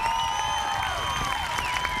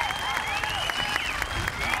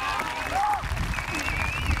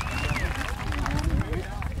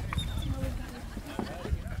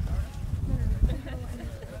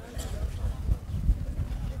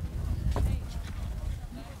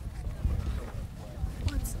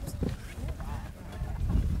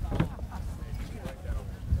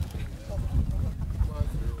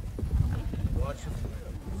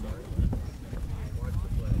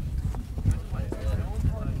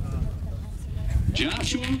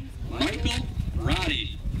 Joshua Michael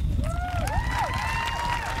Roddy.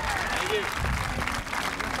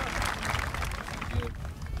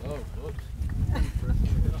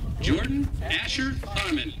 Jordan Asher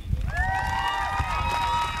Harmon.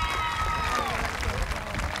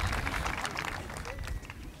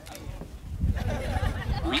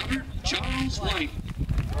 Robert Charles White.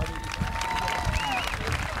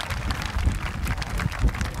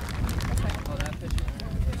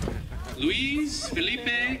 Luis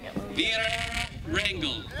Felipe Vieira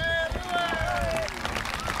Rangel.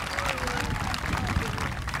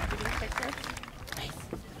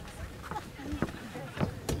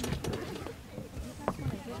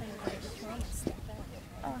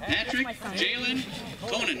 Patrick Jalen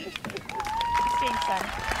Conan.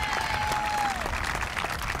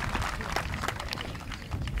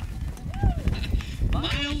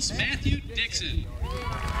 Miles Matthew Dixon.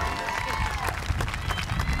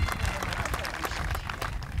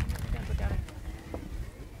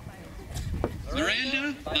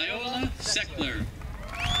 Miranda Viola Seckler.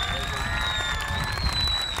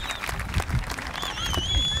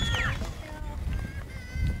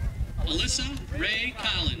 Alyssa Ray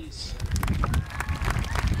Collins.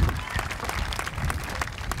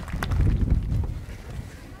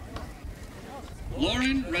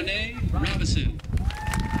 Lauren Renee Robinson.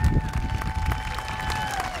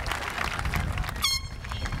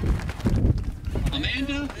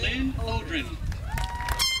 Amanda Lynn Odrin.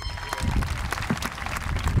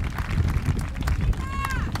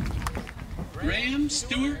 Graham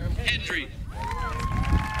Stewart Hendry.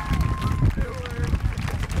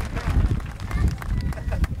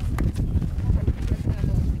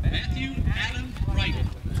 Matthew Adam Wright.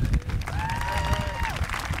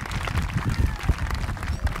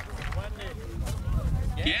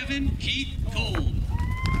 Gavin Keith Cole.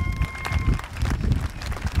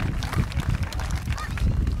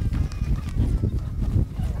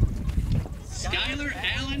 Skylar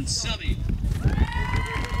Allen Subby.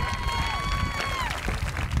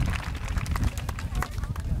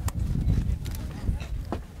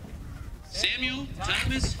 Samuel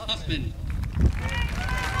Thomas Huffman.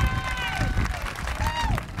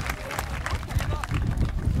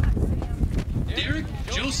 Derek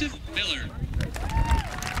Joseph Miller.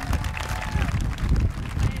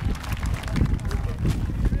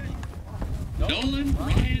 Nolan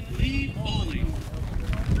Ryan Lee Bowling.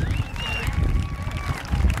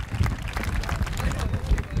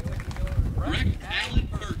 Rick Allen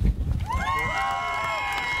Burke.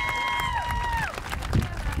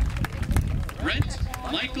 Brent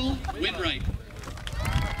Michael Winwright.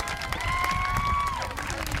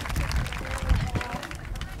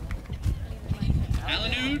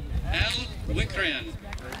 Alanud Al Wickran.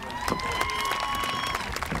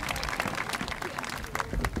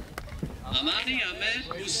 Amani Ahmed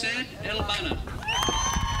Hussein Elbana.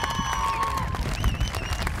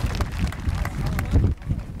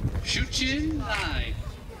 Shuchin Lai.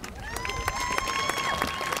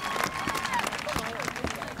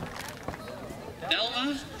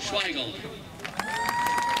 Delma Schweigel.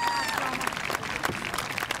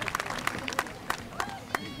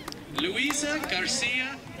 Luisa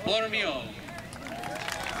Garcia Bormio.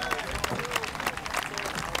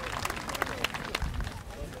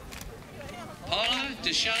 Paula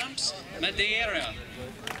Deschamps Madeira.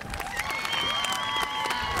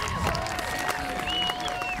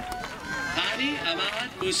 Hadi Ahmad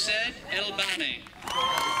Hussein Elbane.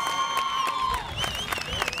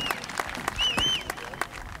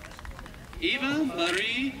 Eva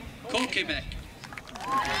Marie Kokebek.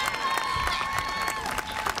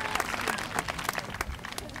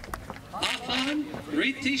 Afan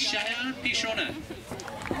Riti Shaya Pishona.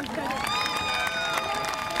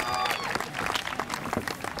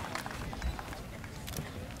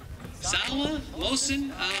 Salwa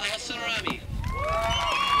Mohsen Al-Sarami.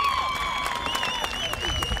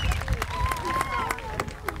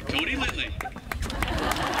 Cody Lindley.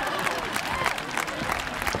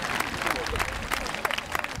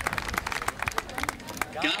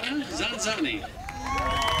 Gana Zanzani.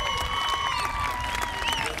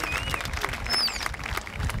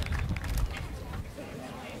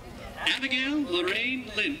 Abigail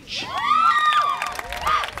Lorraine Lynch.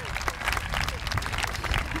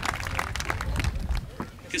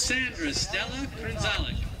 Cassandra Stella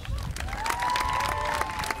Krinzalik.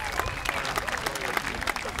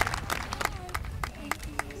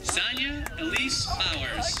 Sonia Elise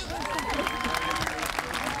Bowers.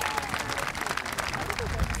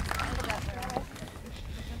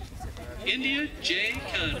 India J.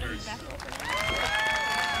 Converse.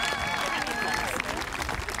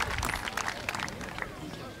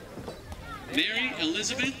 Mary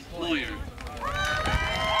Elizabeth Moyer.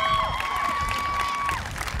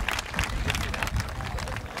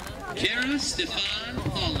 Kara Stefan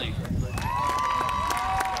Hawley.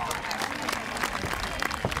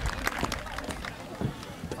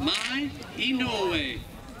 Mai Inoue.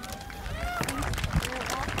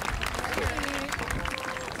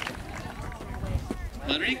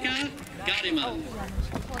 Marika Gariman.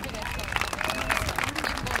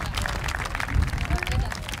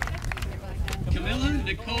 Camilla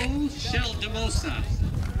Nicole Sheldemosa.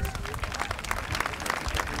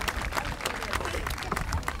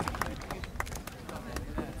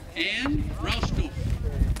 Anne Rauschkoff.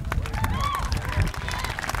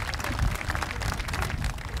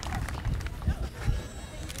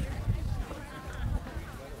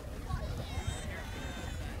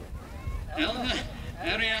 Elna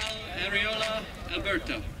Ariola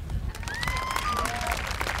Alberto.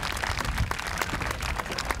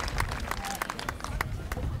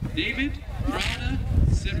 David Prada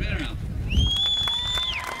Cervera.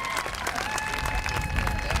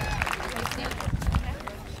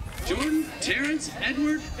 Jordan Terrence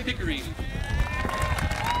Edward Pickering.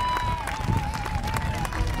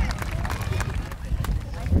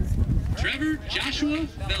 Trevor Joshua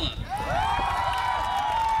Villa.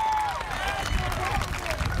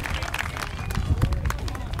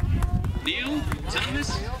 Neil Thomas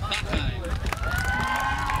Buckeye.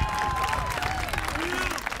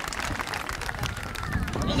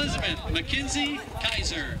 Elizabeth Mackenzie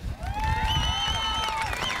Kaiser.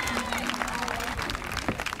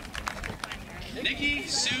 Nikki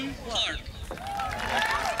Sue Clark.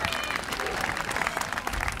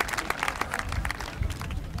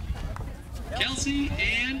 Kelsey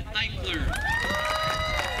Ann Eichler.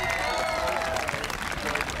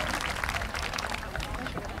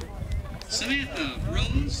 Samantha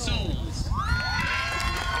Rose Souls.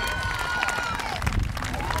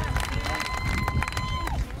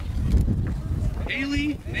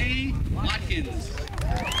 Haley May Watkins.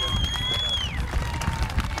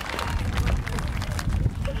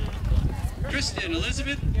 Kristen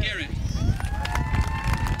Elizabeth Garrett.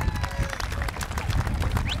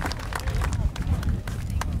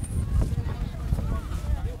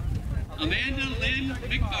 Amanda Lynn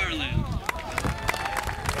McFarland.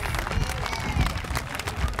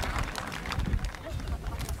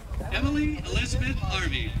 Emily Elizabeth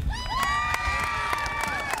Harvey.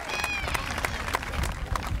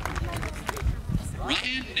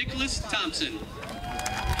 Ryan Nicholas Thompson.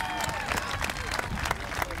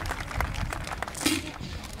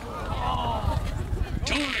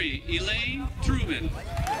 Tori Elaine Truman.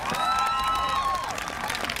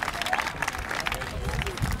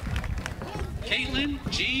 Caitlin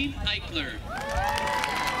Jean Eichler.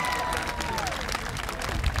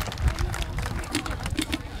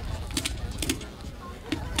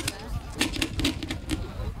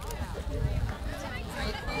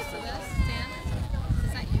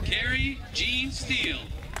 Carrie Jean Steele.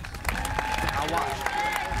 I'll watch.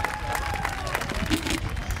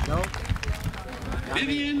 No.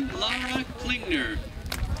 Vivian Laura Klingner.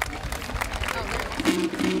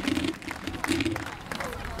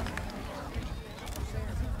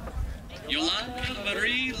 Yolanda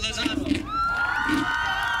Marie Lozano.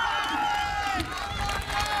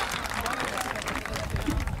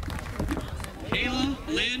 Kayla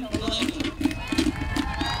Lynn Lowe.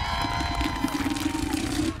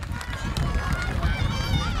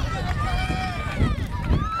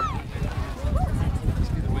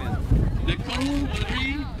 Nicole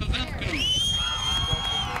Marie Pavelko.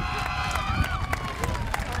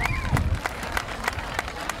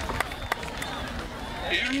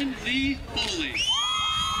 Aaron Lee Foley.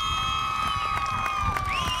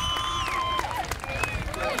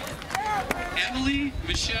 Emily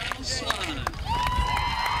Michelle Swan.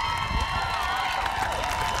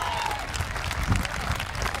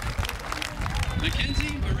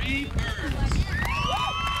 Mackenzie Marie Burns.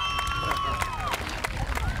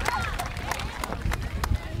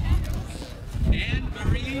 Anne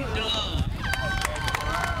Marie DeLong.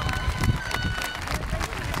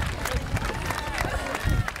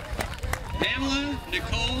 Pamela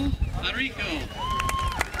Nicole Arico.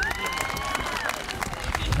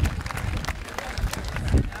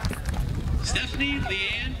 Stephanie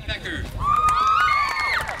Leanne Becker.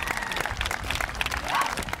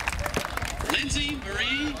 Lindsay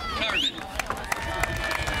Marie Carvin.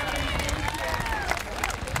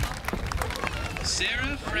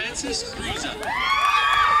 Sarah Francis Cruza.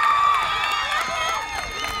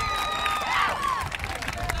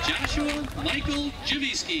 Joshua Michael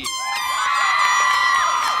Javiski.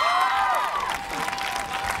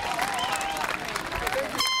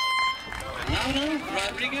 Paula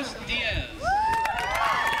Rodriguez Diaz.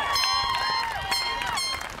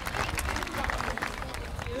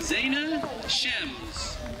 Zaina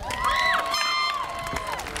Shems.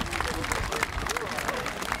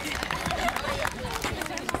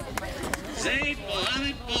 Zaid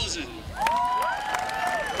Mohammed Bozen.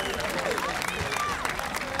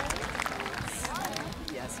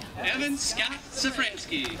 Evan Scott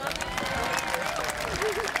Safransky.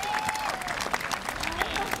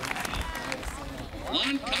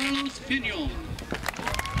 Juan Carlos Pinon.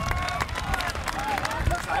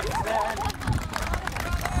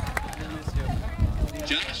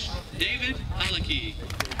 Josh David Hallecky.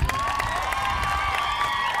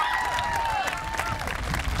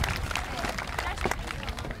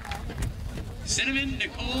 Cinnamon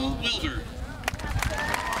Nicole Wilbur.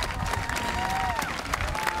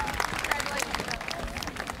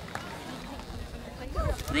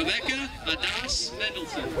 Rebecca Adas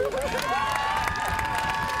Mendelson.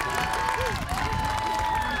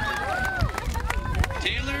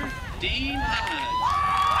 Taylor Dean Hodge.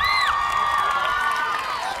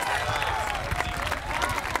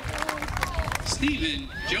 Stephen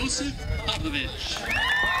Joseph Popovich.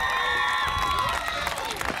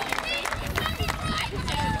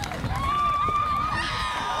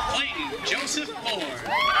 Clayton Joseph Moore.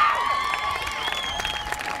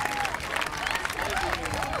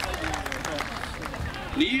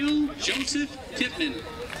 Neil Joseph Tipman.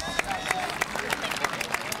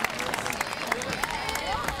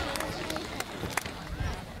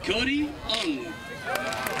 Cody Ung.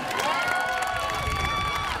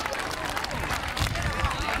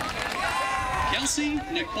 Kelsey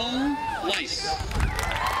Nicole Weiss.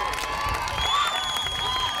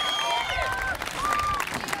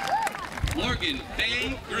 Morgan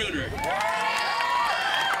Faye Gruner.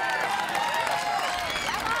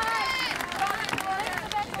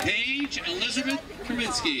 Paige Elizabeth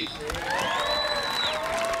Kraminski.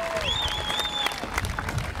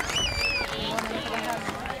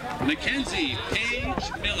 Mackenzie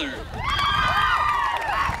Paige Miller.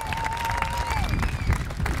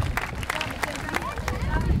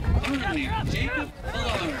 Harley Jacob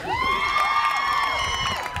Millard.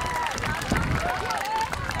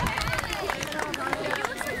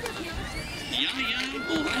 Yahya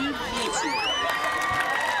Mohammed Wilson.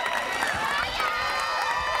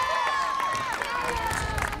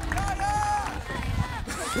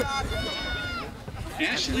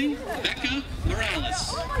 Ashley Becca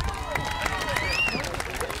Morales.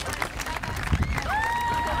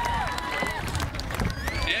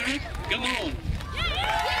 Eric Gamon.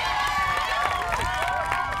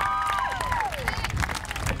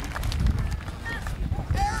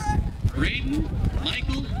 Braden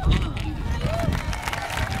Michael Bond.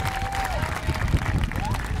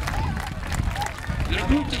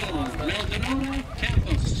 Roberto Maldonado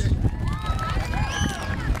Campos.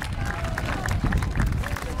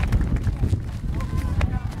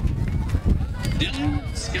 Dylan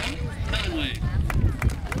Scott Conway.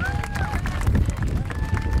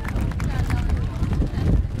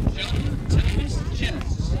 Sean Thomas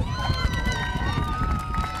Chess.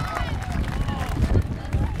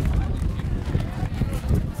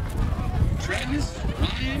 Travis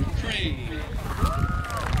Ryan Crane.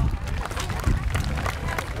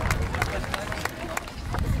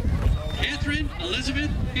 Catherine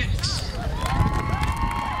Elizabeth Hicks.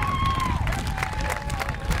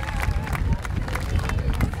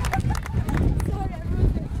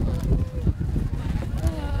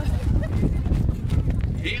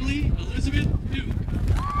 Haley Elizabeth Duke.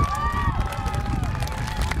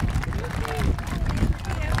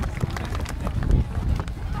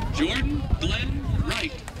 Jordan Glenn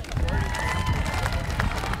Wright.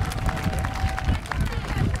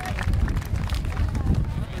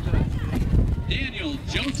 Daniel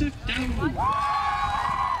Joseph Dowd.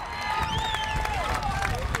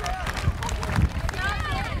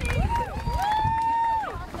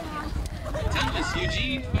 Thomas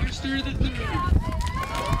Eugene Forster III.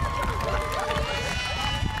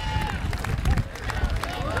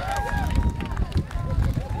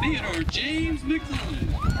 Theodore James McClellan.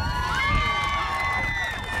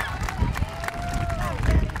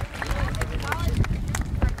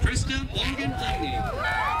 Krista Morgan Blaney.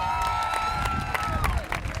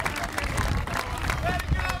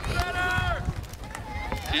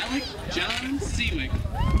 Alec John Seawick.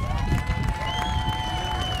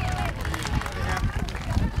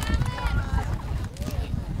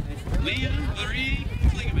 Leah Marie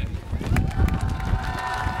Klingeman.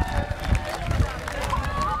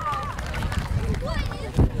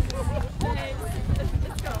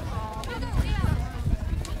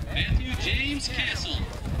 Matthew James Castle.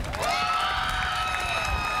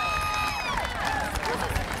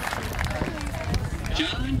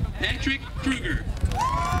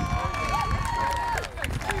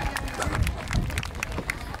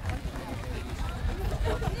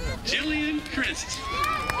 Jillian Christ.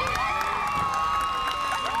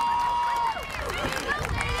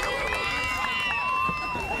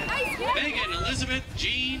 Megan Elizabeth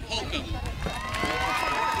Jean Holcomb.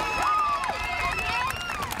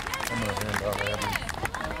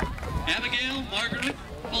 Abigail Margaret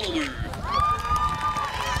Fulmer.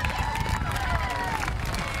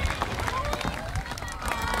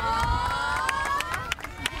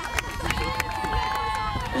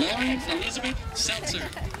 Lauren Elizabeth Seltzer.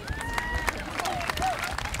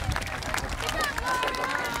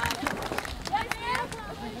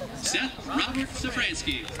 Seth Robert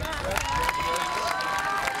Safransky.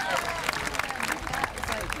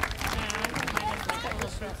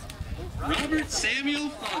 Robert Samuel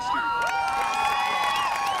Foster.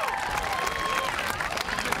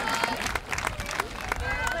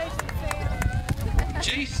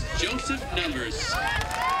 Chase Joseph Numbers.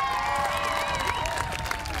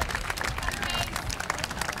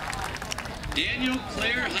 Daniel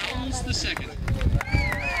Claire Howells II.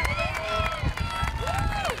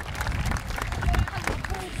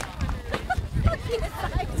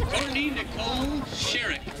 Courtney Nicole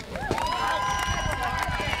Sherrick.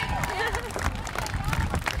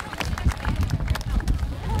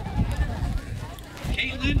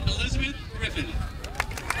 Caitlin Elizabeth Griffin.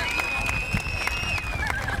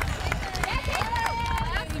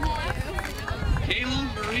 Kayla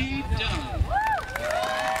Marie Dunn.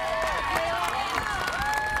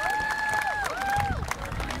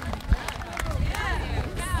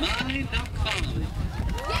 Mai Nakfam.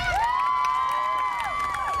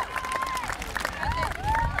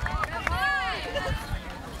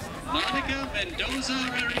 Monica Mendoza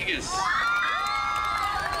Rodriguez.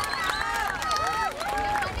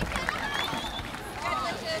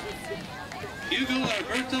 Hugo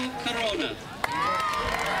Alberto Corona.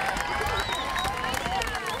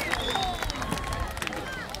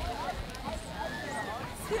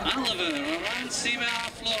 Oliver Arancibia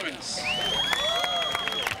Flores.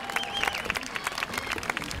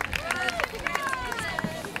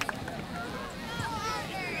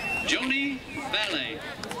 Joni Valle.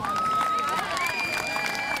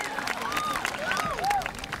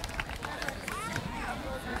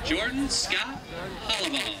 Jordan Scott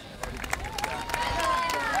Hollabaugh.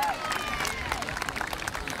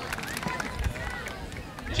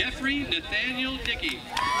 Jeffrey Nathaniel Dickey.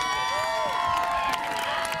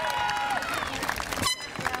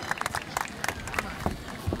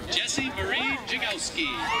 Jessie Marie Jagowski.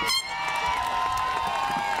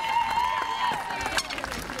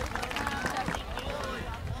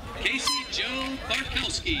 Casey Joe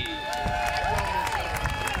Barkowski.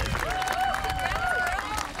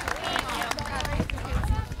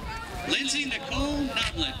 Lindsay Nicole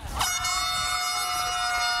Noblet.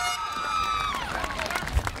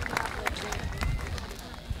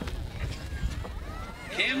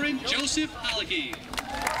 Cameron Joseph Hollicky.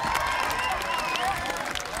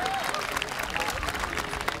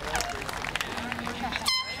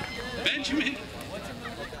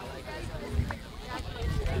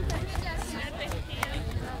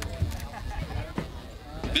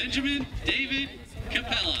 Benjamin David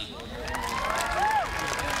Capella.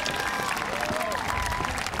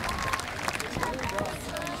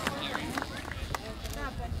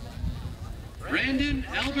 Brandon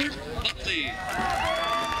Albert Buckley.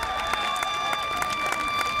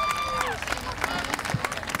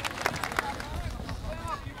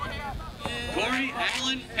 Corey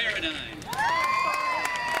Allen Paradigm.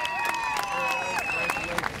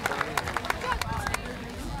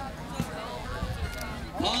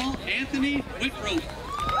 Paul Anthony Whitrope.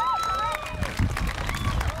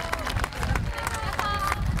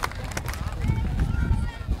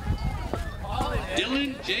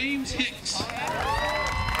 Dylan James Hicks.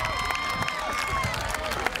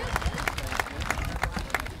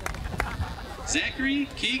 Zachary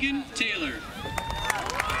Keegan Taylor.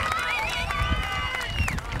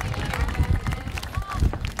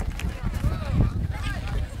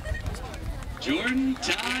 Jordan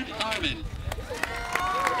Todd Harmon.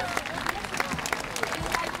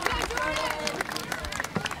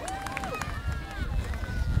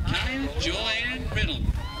 Kaya Joanne Riddle.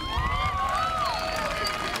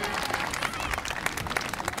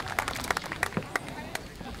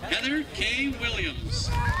 Heather K. Williams.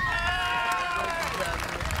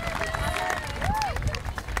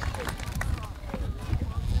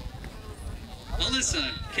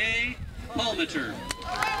 Alyssa K. Palmater.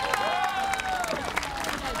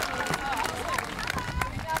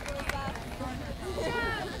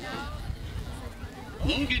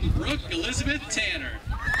 Logan Brooke Elizabeth Tanner.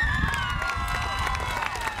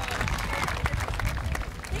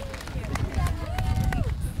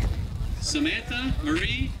 Samantha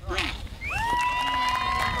Marie Brock.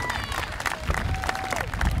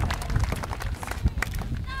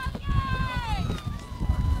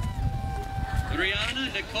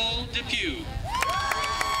 Brianna Nicole Depew.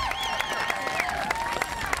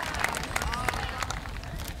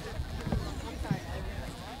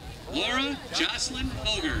 Laura Jocelyn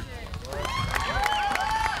Hoger.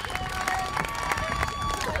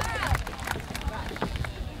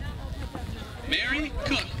 Mary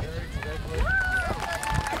Cook.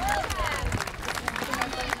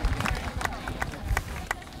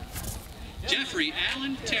 Jeffrey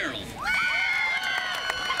Allen Terrell.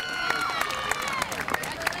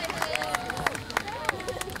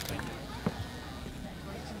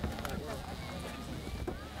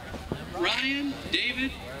 Ryan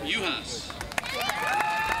David Uhas.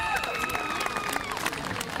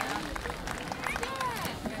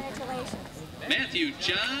 Matthew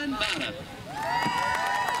John Bada.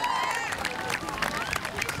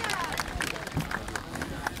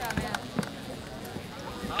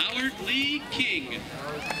 Howard Lee King.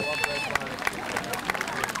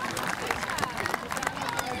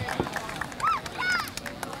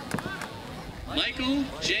 Michael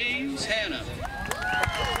James Hanna.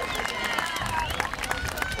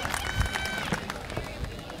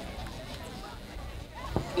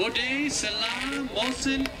 Odeh Salah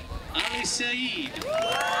Mohsen Ali Saeed.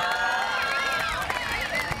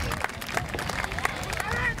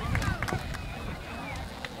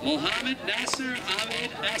 Mohammed Nasser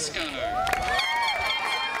Ahmed Askar.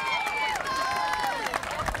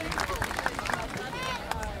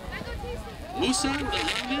 Musa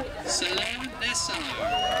Mohammed Salam Nassar.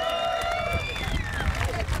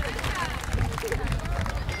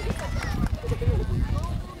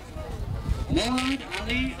 Mohammad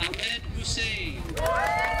Ali Ahmed Hussein.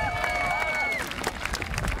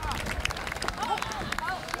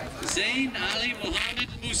 Zain Ali Mohammed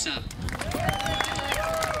Musa.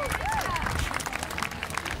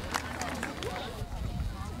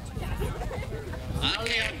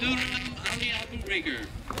 Ali Abdurrahman Ali Abu Raker.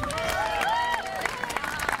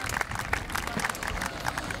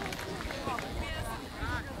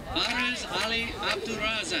 Faraz Ali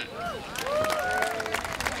Abdurazak.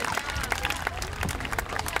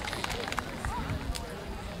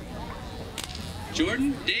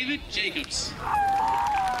 Jordan David Jacobs.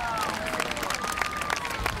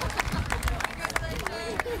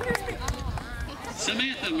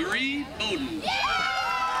 Samantha Marie Bowden.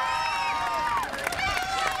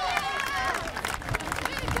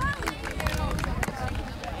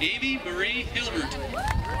 Amy Marie Hilbert.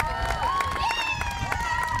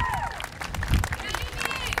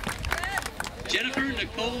 Jennifer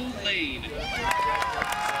Nicole Lane.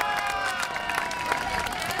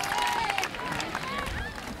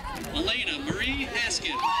 Elena Marie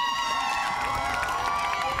Haskin.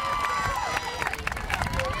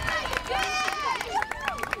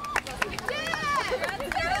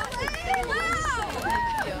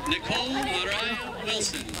 Nicole Mariah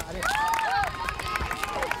Wilson.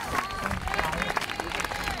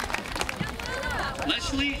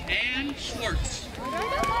 Leslie Ann Schwartz.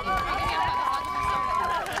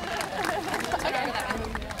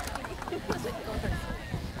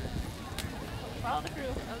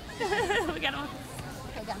 We got him.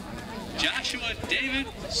 Joshua David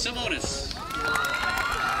Simonis.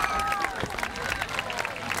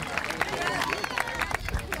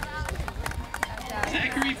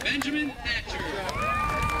 Zachary Benjamin Hatcher.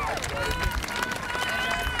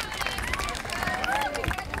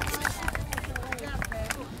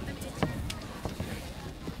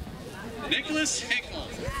 Nicholas Hickle.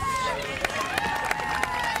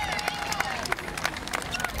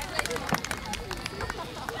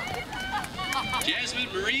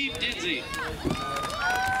 Jasmine Marie Dinsey.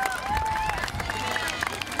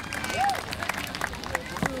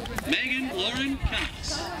 Megan Lauren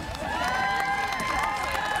Cox.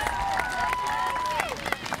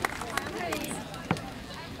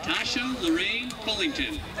 Tasha Lorraine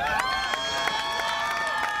Pullington.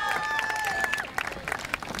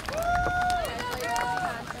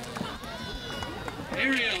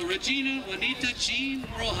 Ariel Regina Juanita Jean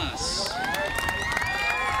Rojas.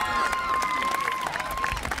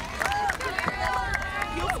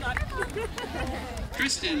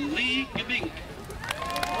 Kristen Lee Gabink.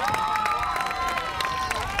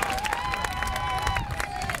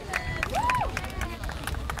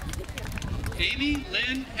 Amy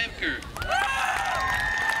Lynn Hemker.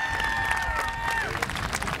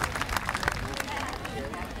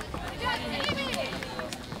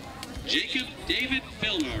 Jacob David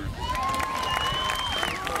Fillmore.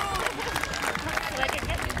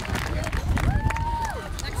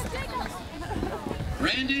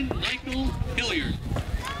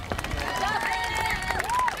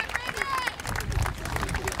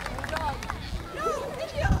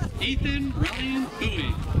 Ethan Ryan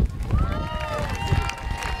Bowie.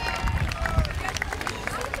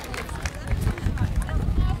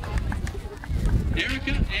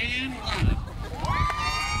 Erica Ann Lana.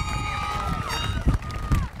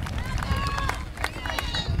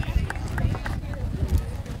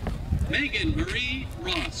 Megan Marie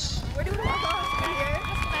Ross. Where do we want Ross? Here?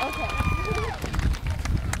 Okay.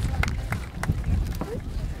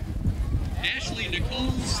 Ashley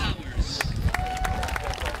Nicole Sowers.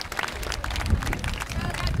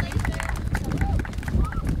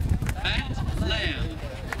 Pat Lamb.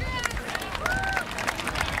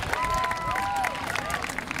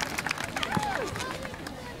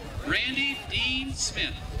 Randy Dean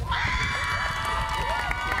Smith.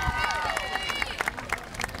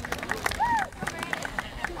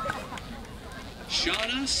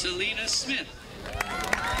 Shauna Selena Smith.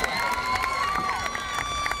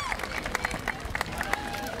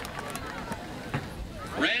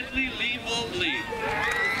 Bradley Levo Lee.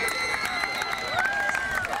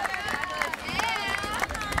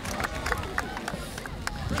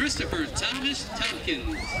 Christopher Thomas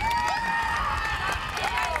Tompkins.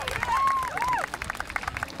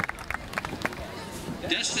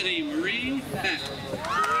 Destiny Marie Beck.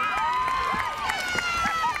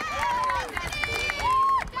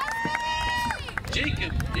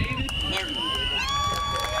 Jacob David Martin.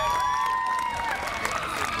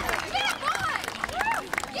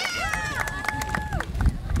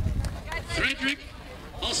 Frederick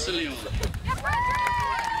Ostelio.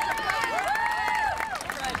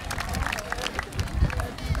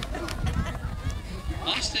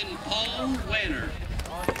 Austin Paul Wanner.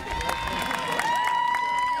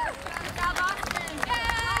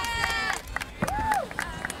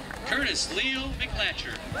 Curtis Leo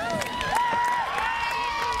McLatcher.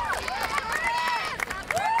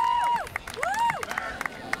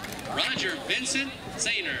 Roger Vincent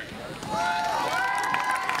Zahner.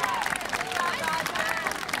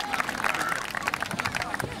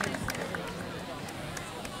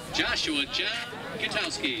 Joshua John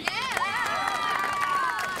Gutowski.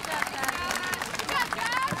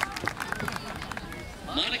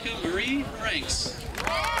 Monica Marie Franks.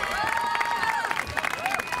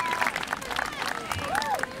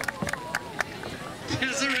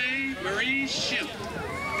 Desiree Marie Schiff.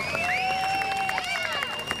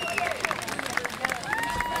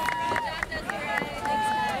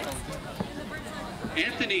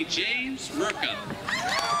 Anthony James Rurka.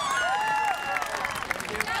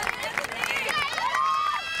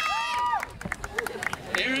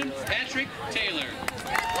 Aaron Patrick Taylor.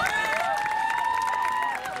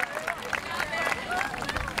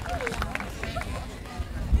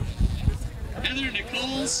 Heather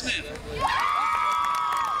Nicole Smith.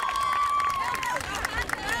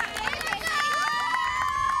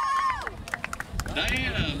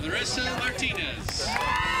 Diana Marissa Martinez.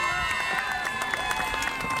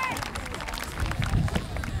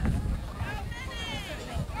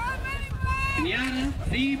 Kenyatta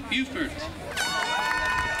V. Buford.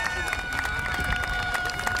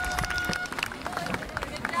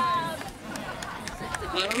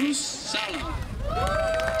 Larus Salah.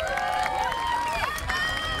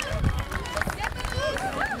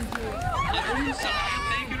 Larus Salah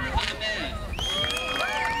Baker Ahmed.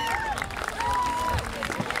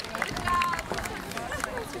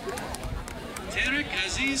 Tarek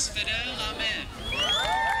Aziz Fidel Ahmed.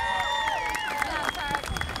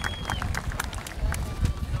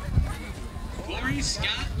 Corey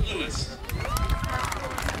Scott Lewis.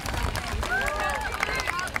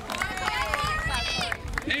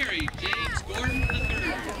 Mary James Gordon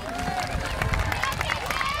III.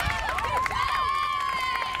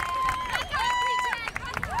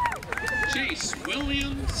 Chase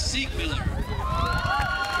William Siegmiller.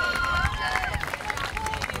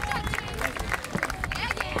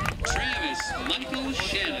 Travis Michael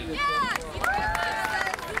Shannon.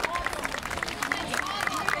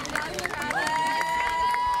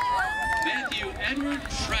 Matthew Edward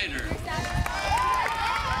Schreider.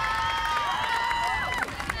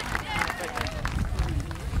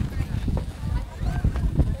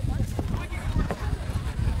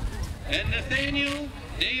 And Nathaniel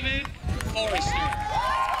David Forrester.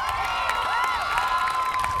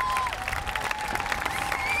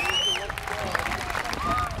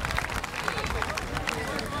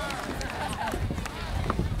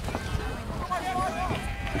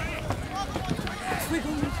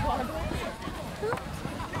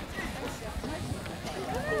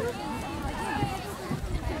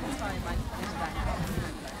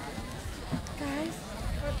 Guys,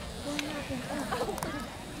 what happened? Oh.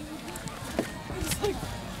 I was like,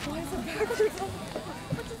 why is it backwards?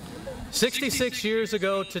 66 years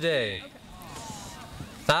ago today,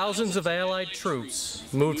 thousands of Allied troops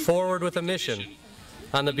moved forward with a mission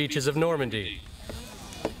on the beaches of Normandy.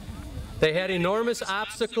 They had enormous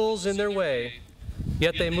obstacles in their way,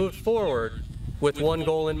 yet they moved forward with one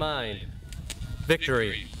goal in mind: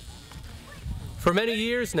 victory. For many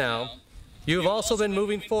years now, you have also been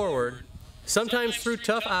moving forward, sometimes through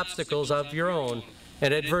tough obstacles of your own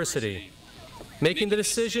and adversity, making the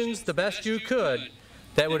decisions the best you could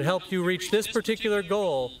that would help you reach this particular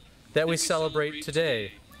goal that we celebrate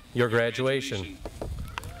today, your graduation.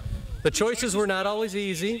 The choices were not always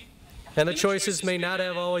easy, and the choices may not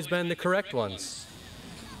have always been the correct ones.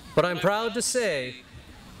 But I'm proud to say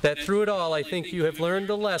that through it all, I think you have learned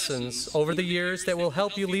the lessons over the years that will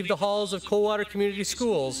help you leave the halls of Coldwater Community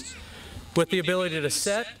Schools with the ability to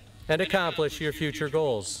set and accomplish your future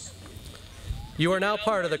goals. You are now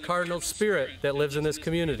part of the Cardinal spirit that lives in this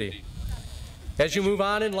community. As you move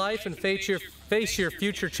on in life and face your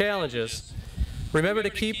future challenges, remember to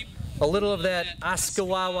keep a little of that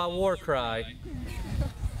Oskawawa war cry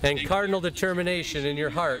and Cardinal determination in your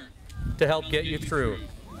heart to help get you through.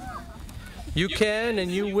 You can and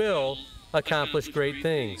you will accomplish great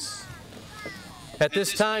things. At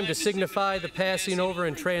this time, to signify the passing over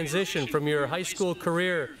and transition from your high school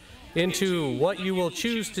career into what you will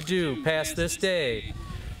choose to do past this day,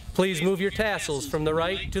 please move your tassels from the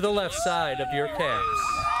right to the left side of your caps.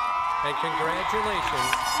 And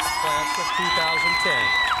congratulations, class of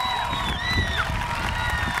 2010.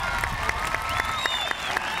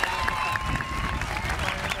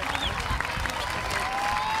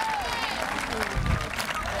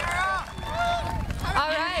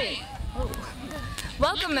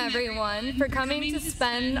 Welcome everyone for coming to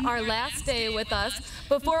spend our last day with us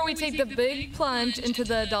before we take the big plunge into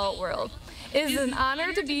the adult world. It is an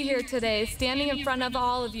honor to be here today standing in front of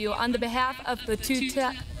all of you on the behalf of the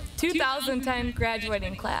 2010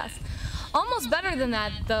 graduating class. Almost better than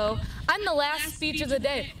that though, I'm the last speech of the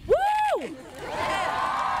day. Woo!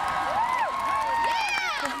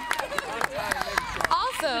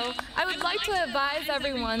 Also, I would like to advise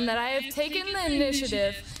everyone that I have taken the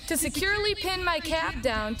initiative to securely pin my cap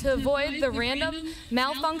down to avoid the random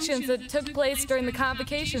malfunctions that took place during the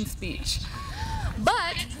convocation speech.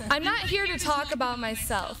 But I'm not here to talk about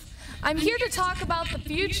myself. I'm here to talk about the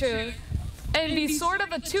future and be sort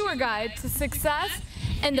of a tour guide to success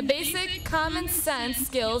and the basic common sense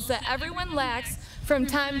skills that everyone lacks from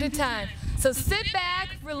time to time. So sit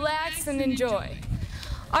back, relax, and enjoy.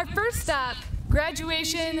 Our first stop,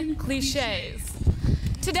 graduation cliches.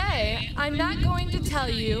 Today, I'm not going to tell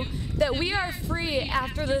you that we are free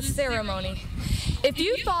after this ceremony. If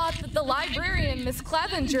you thought that the librarian, Miss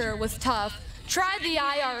Clevenger, was tough, try the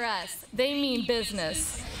IRS. They mean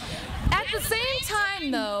business. At the same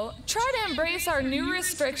time, though, try to embrace our new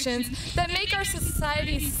restrictions that make our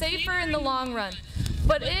society safer in the long run.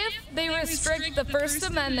 But if they restrict the First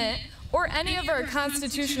Amendment, or any of our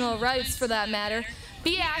constitutional rights for that matter,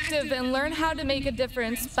 be active and learn how to make a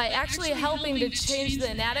difference by actually helping to change the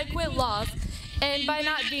inadequate laws and by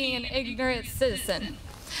not being an ignorant citizen.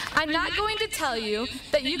 I'm not going to tell you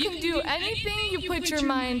that you can do anything you put your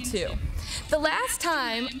mind to. The last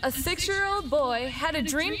time a 6-year-old boy had a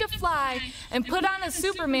dream to fly and put on a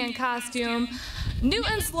Superman costume,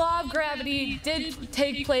 Newton's law of gravity did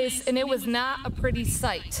take place and it was not a pretty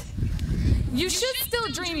sight. You should still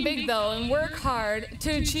dream big though and work hard to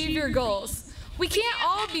achieve your goals. We can't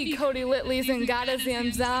all be Cody Litleys and Gada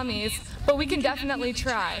Zamzamis, but we can definitely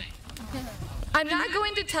try. I'm not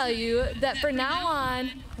going to tell you that from now on,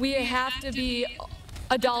 we have to be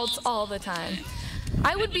adults all the time.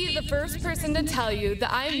 I would be the first person to tell you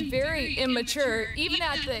that I'm very immature, even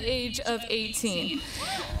at the age of 18.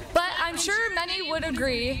 But I'm sure many would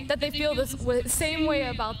agree that they feel the same way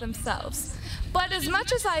about themselves. But as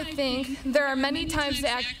much as I think there are many times to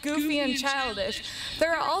act goofy and childish,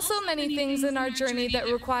 there are also many things in our journey that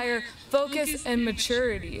require focus and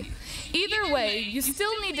maturity. Either way, you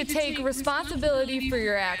still need to take responsibility for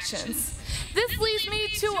your actions. This leads me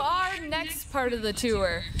to our next part of the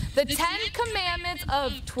tour, the 10 Commandments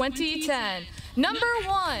of 2010. Number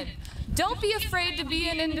 1, don't be afraid to be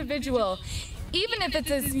an individual, even if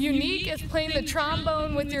it's as unique as playing the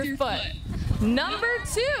trombone with your foot. Number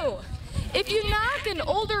 2, if you knock an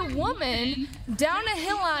older woman down a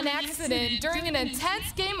hill on accident during an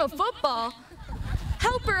intense game of football,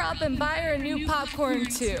 help her up and buy her a new popcorn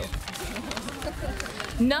too.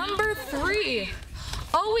 Number 3,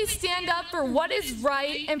 always stand up for what is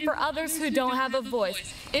right and for others who don't have a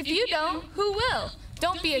voice. If you don't, who will?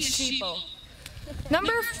 Don't be a sheeple.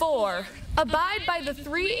 Number 4, Abide by the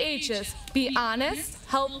 3 H's. Be honest,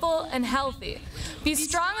 helpful, and healthy. Be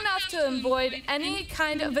strong enough to avoid any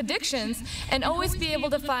kind of addictions and always be able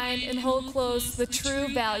to find and hold close the true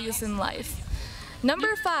values in life.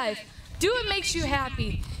 Number 5, do what makes you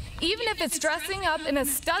happy. Even if it's dressing up in a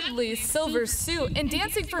studly silver suit and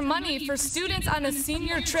dancing for money for students on a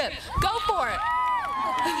senior trip, go for it.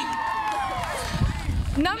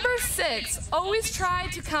 Number 6, always try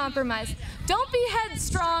to compromise. Don't be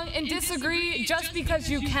headstrong and disagree just because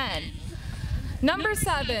you can. Number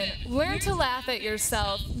 7, learn to laugh at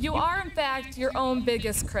yourself. You are, in fact, your own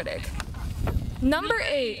biggest critic. Number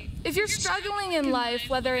 8, if you're struggling in life,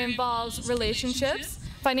 whether it involves relationships,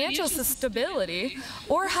 financial stability,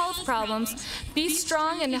 or health problems, be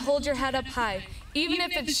strong and hold your head up high. Even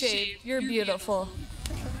if it's shaved, you're beautiful.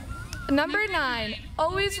 Number 9,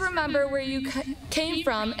 always remember where you came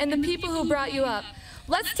from and the people who brought you up.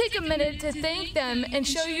 Let's take a minute to thank them and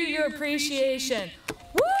show you your appreciation.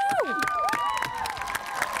 Woo!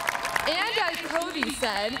 And as Cody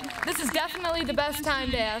said, this is definitely the best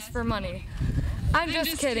time to ask for money. I'm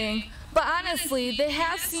just kidding, but honestly, they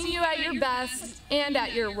have seen you at your best and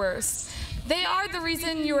at your worst. They are the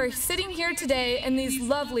reason you are sitting here today in these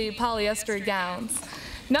lovely polyester gowns.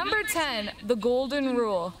 Number 10, the golden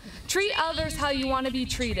rule. Treat others how you want to be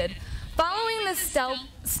treated. Following this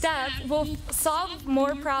step will solve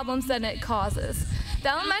more problems than it causes. The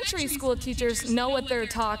elementary school teachers know what they're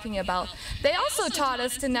talking about. They also taught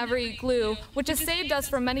us to never eat glue, which has saved us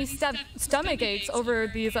from many stomach aches over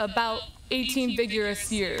these about 18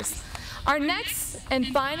 vigorous years. Our next and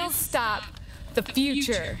final stop, the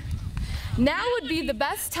future. Now would be the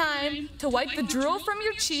best time to wipe the drool from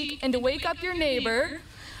your cheek and to wake up your neighbor.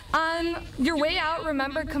 On your way out,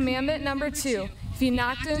 remember commandment number 2. If you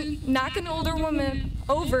knock an older woman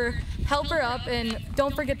over, help her up, and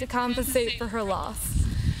don't forget to compensate for her loss.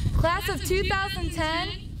 Class of 2010,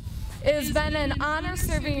 it has been an honor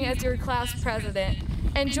serving as your class president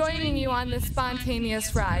and joining you on this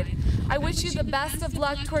spontaneous ride. I wish you the best of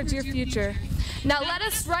luck towards your future. Now let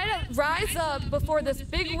us rise up before this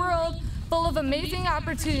big world full of amazing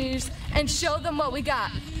opportunities and show them what we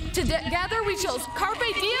got. Together we shall carpe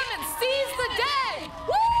diem and seize the day!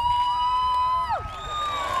 Woo!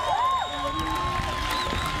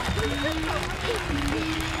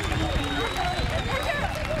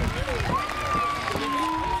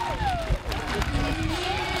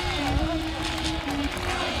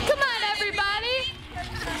 Come on, everybody!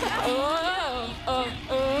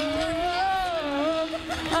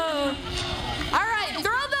 All right,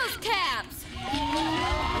 throw those caps.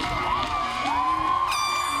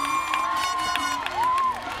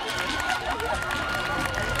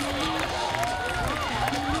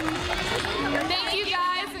 Thank you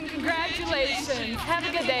guys and congratulations. Have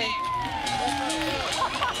a good day.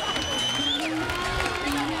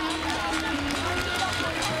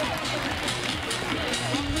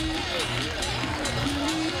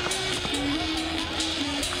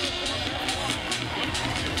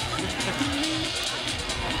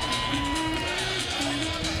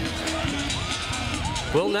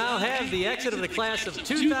 We'll now have the exit of the class of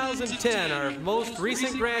 2010, our most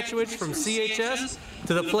recent graduates from CHS,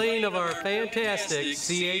 to the playing of our fantastic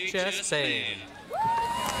CHS band.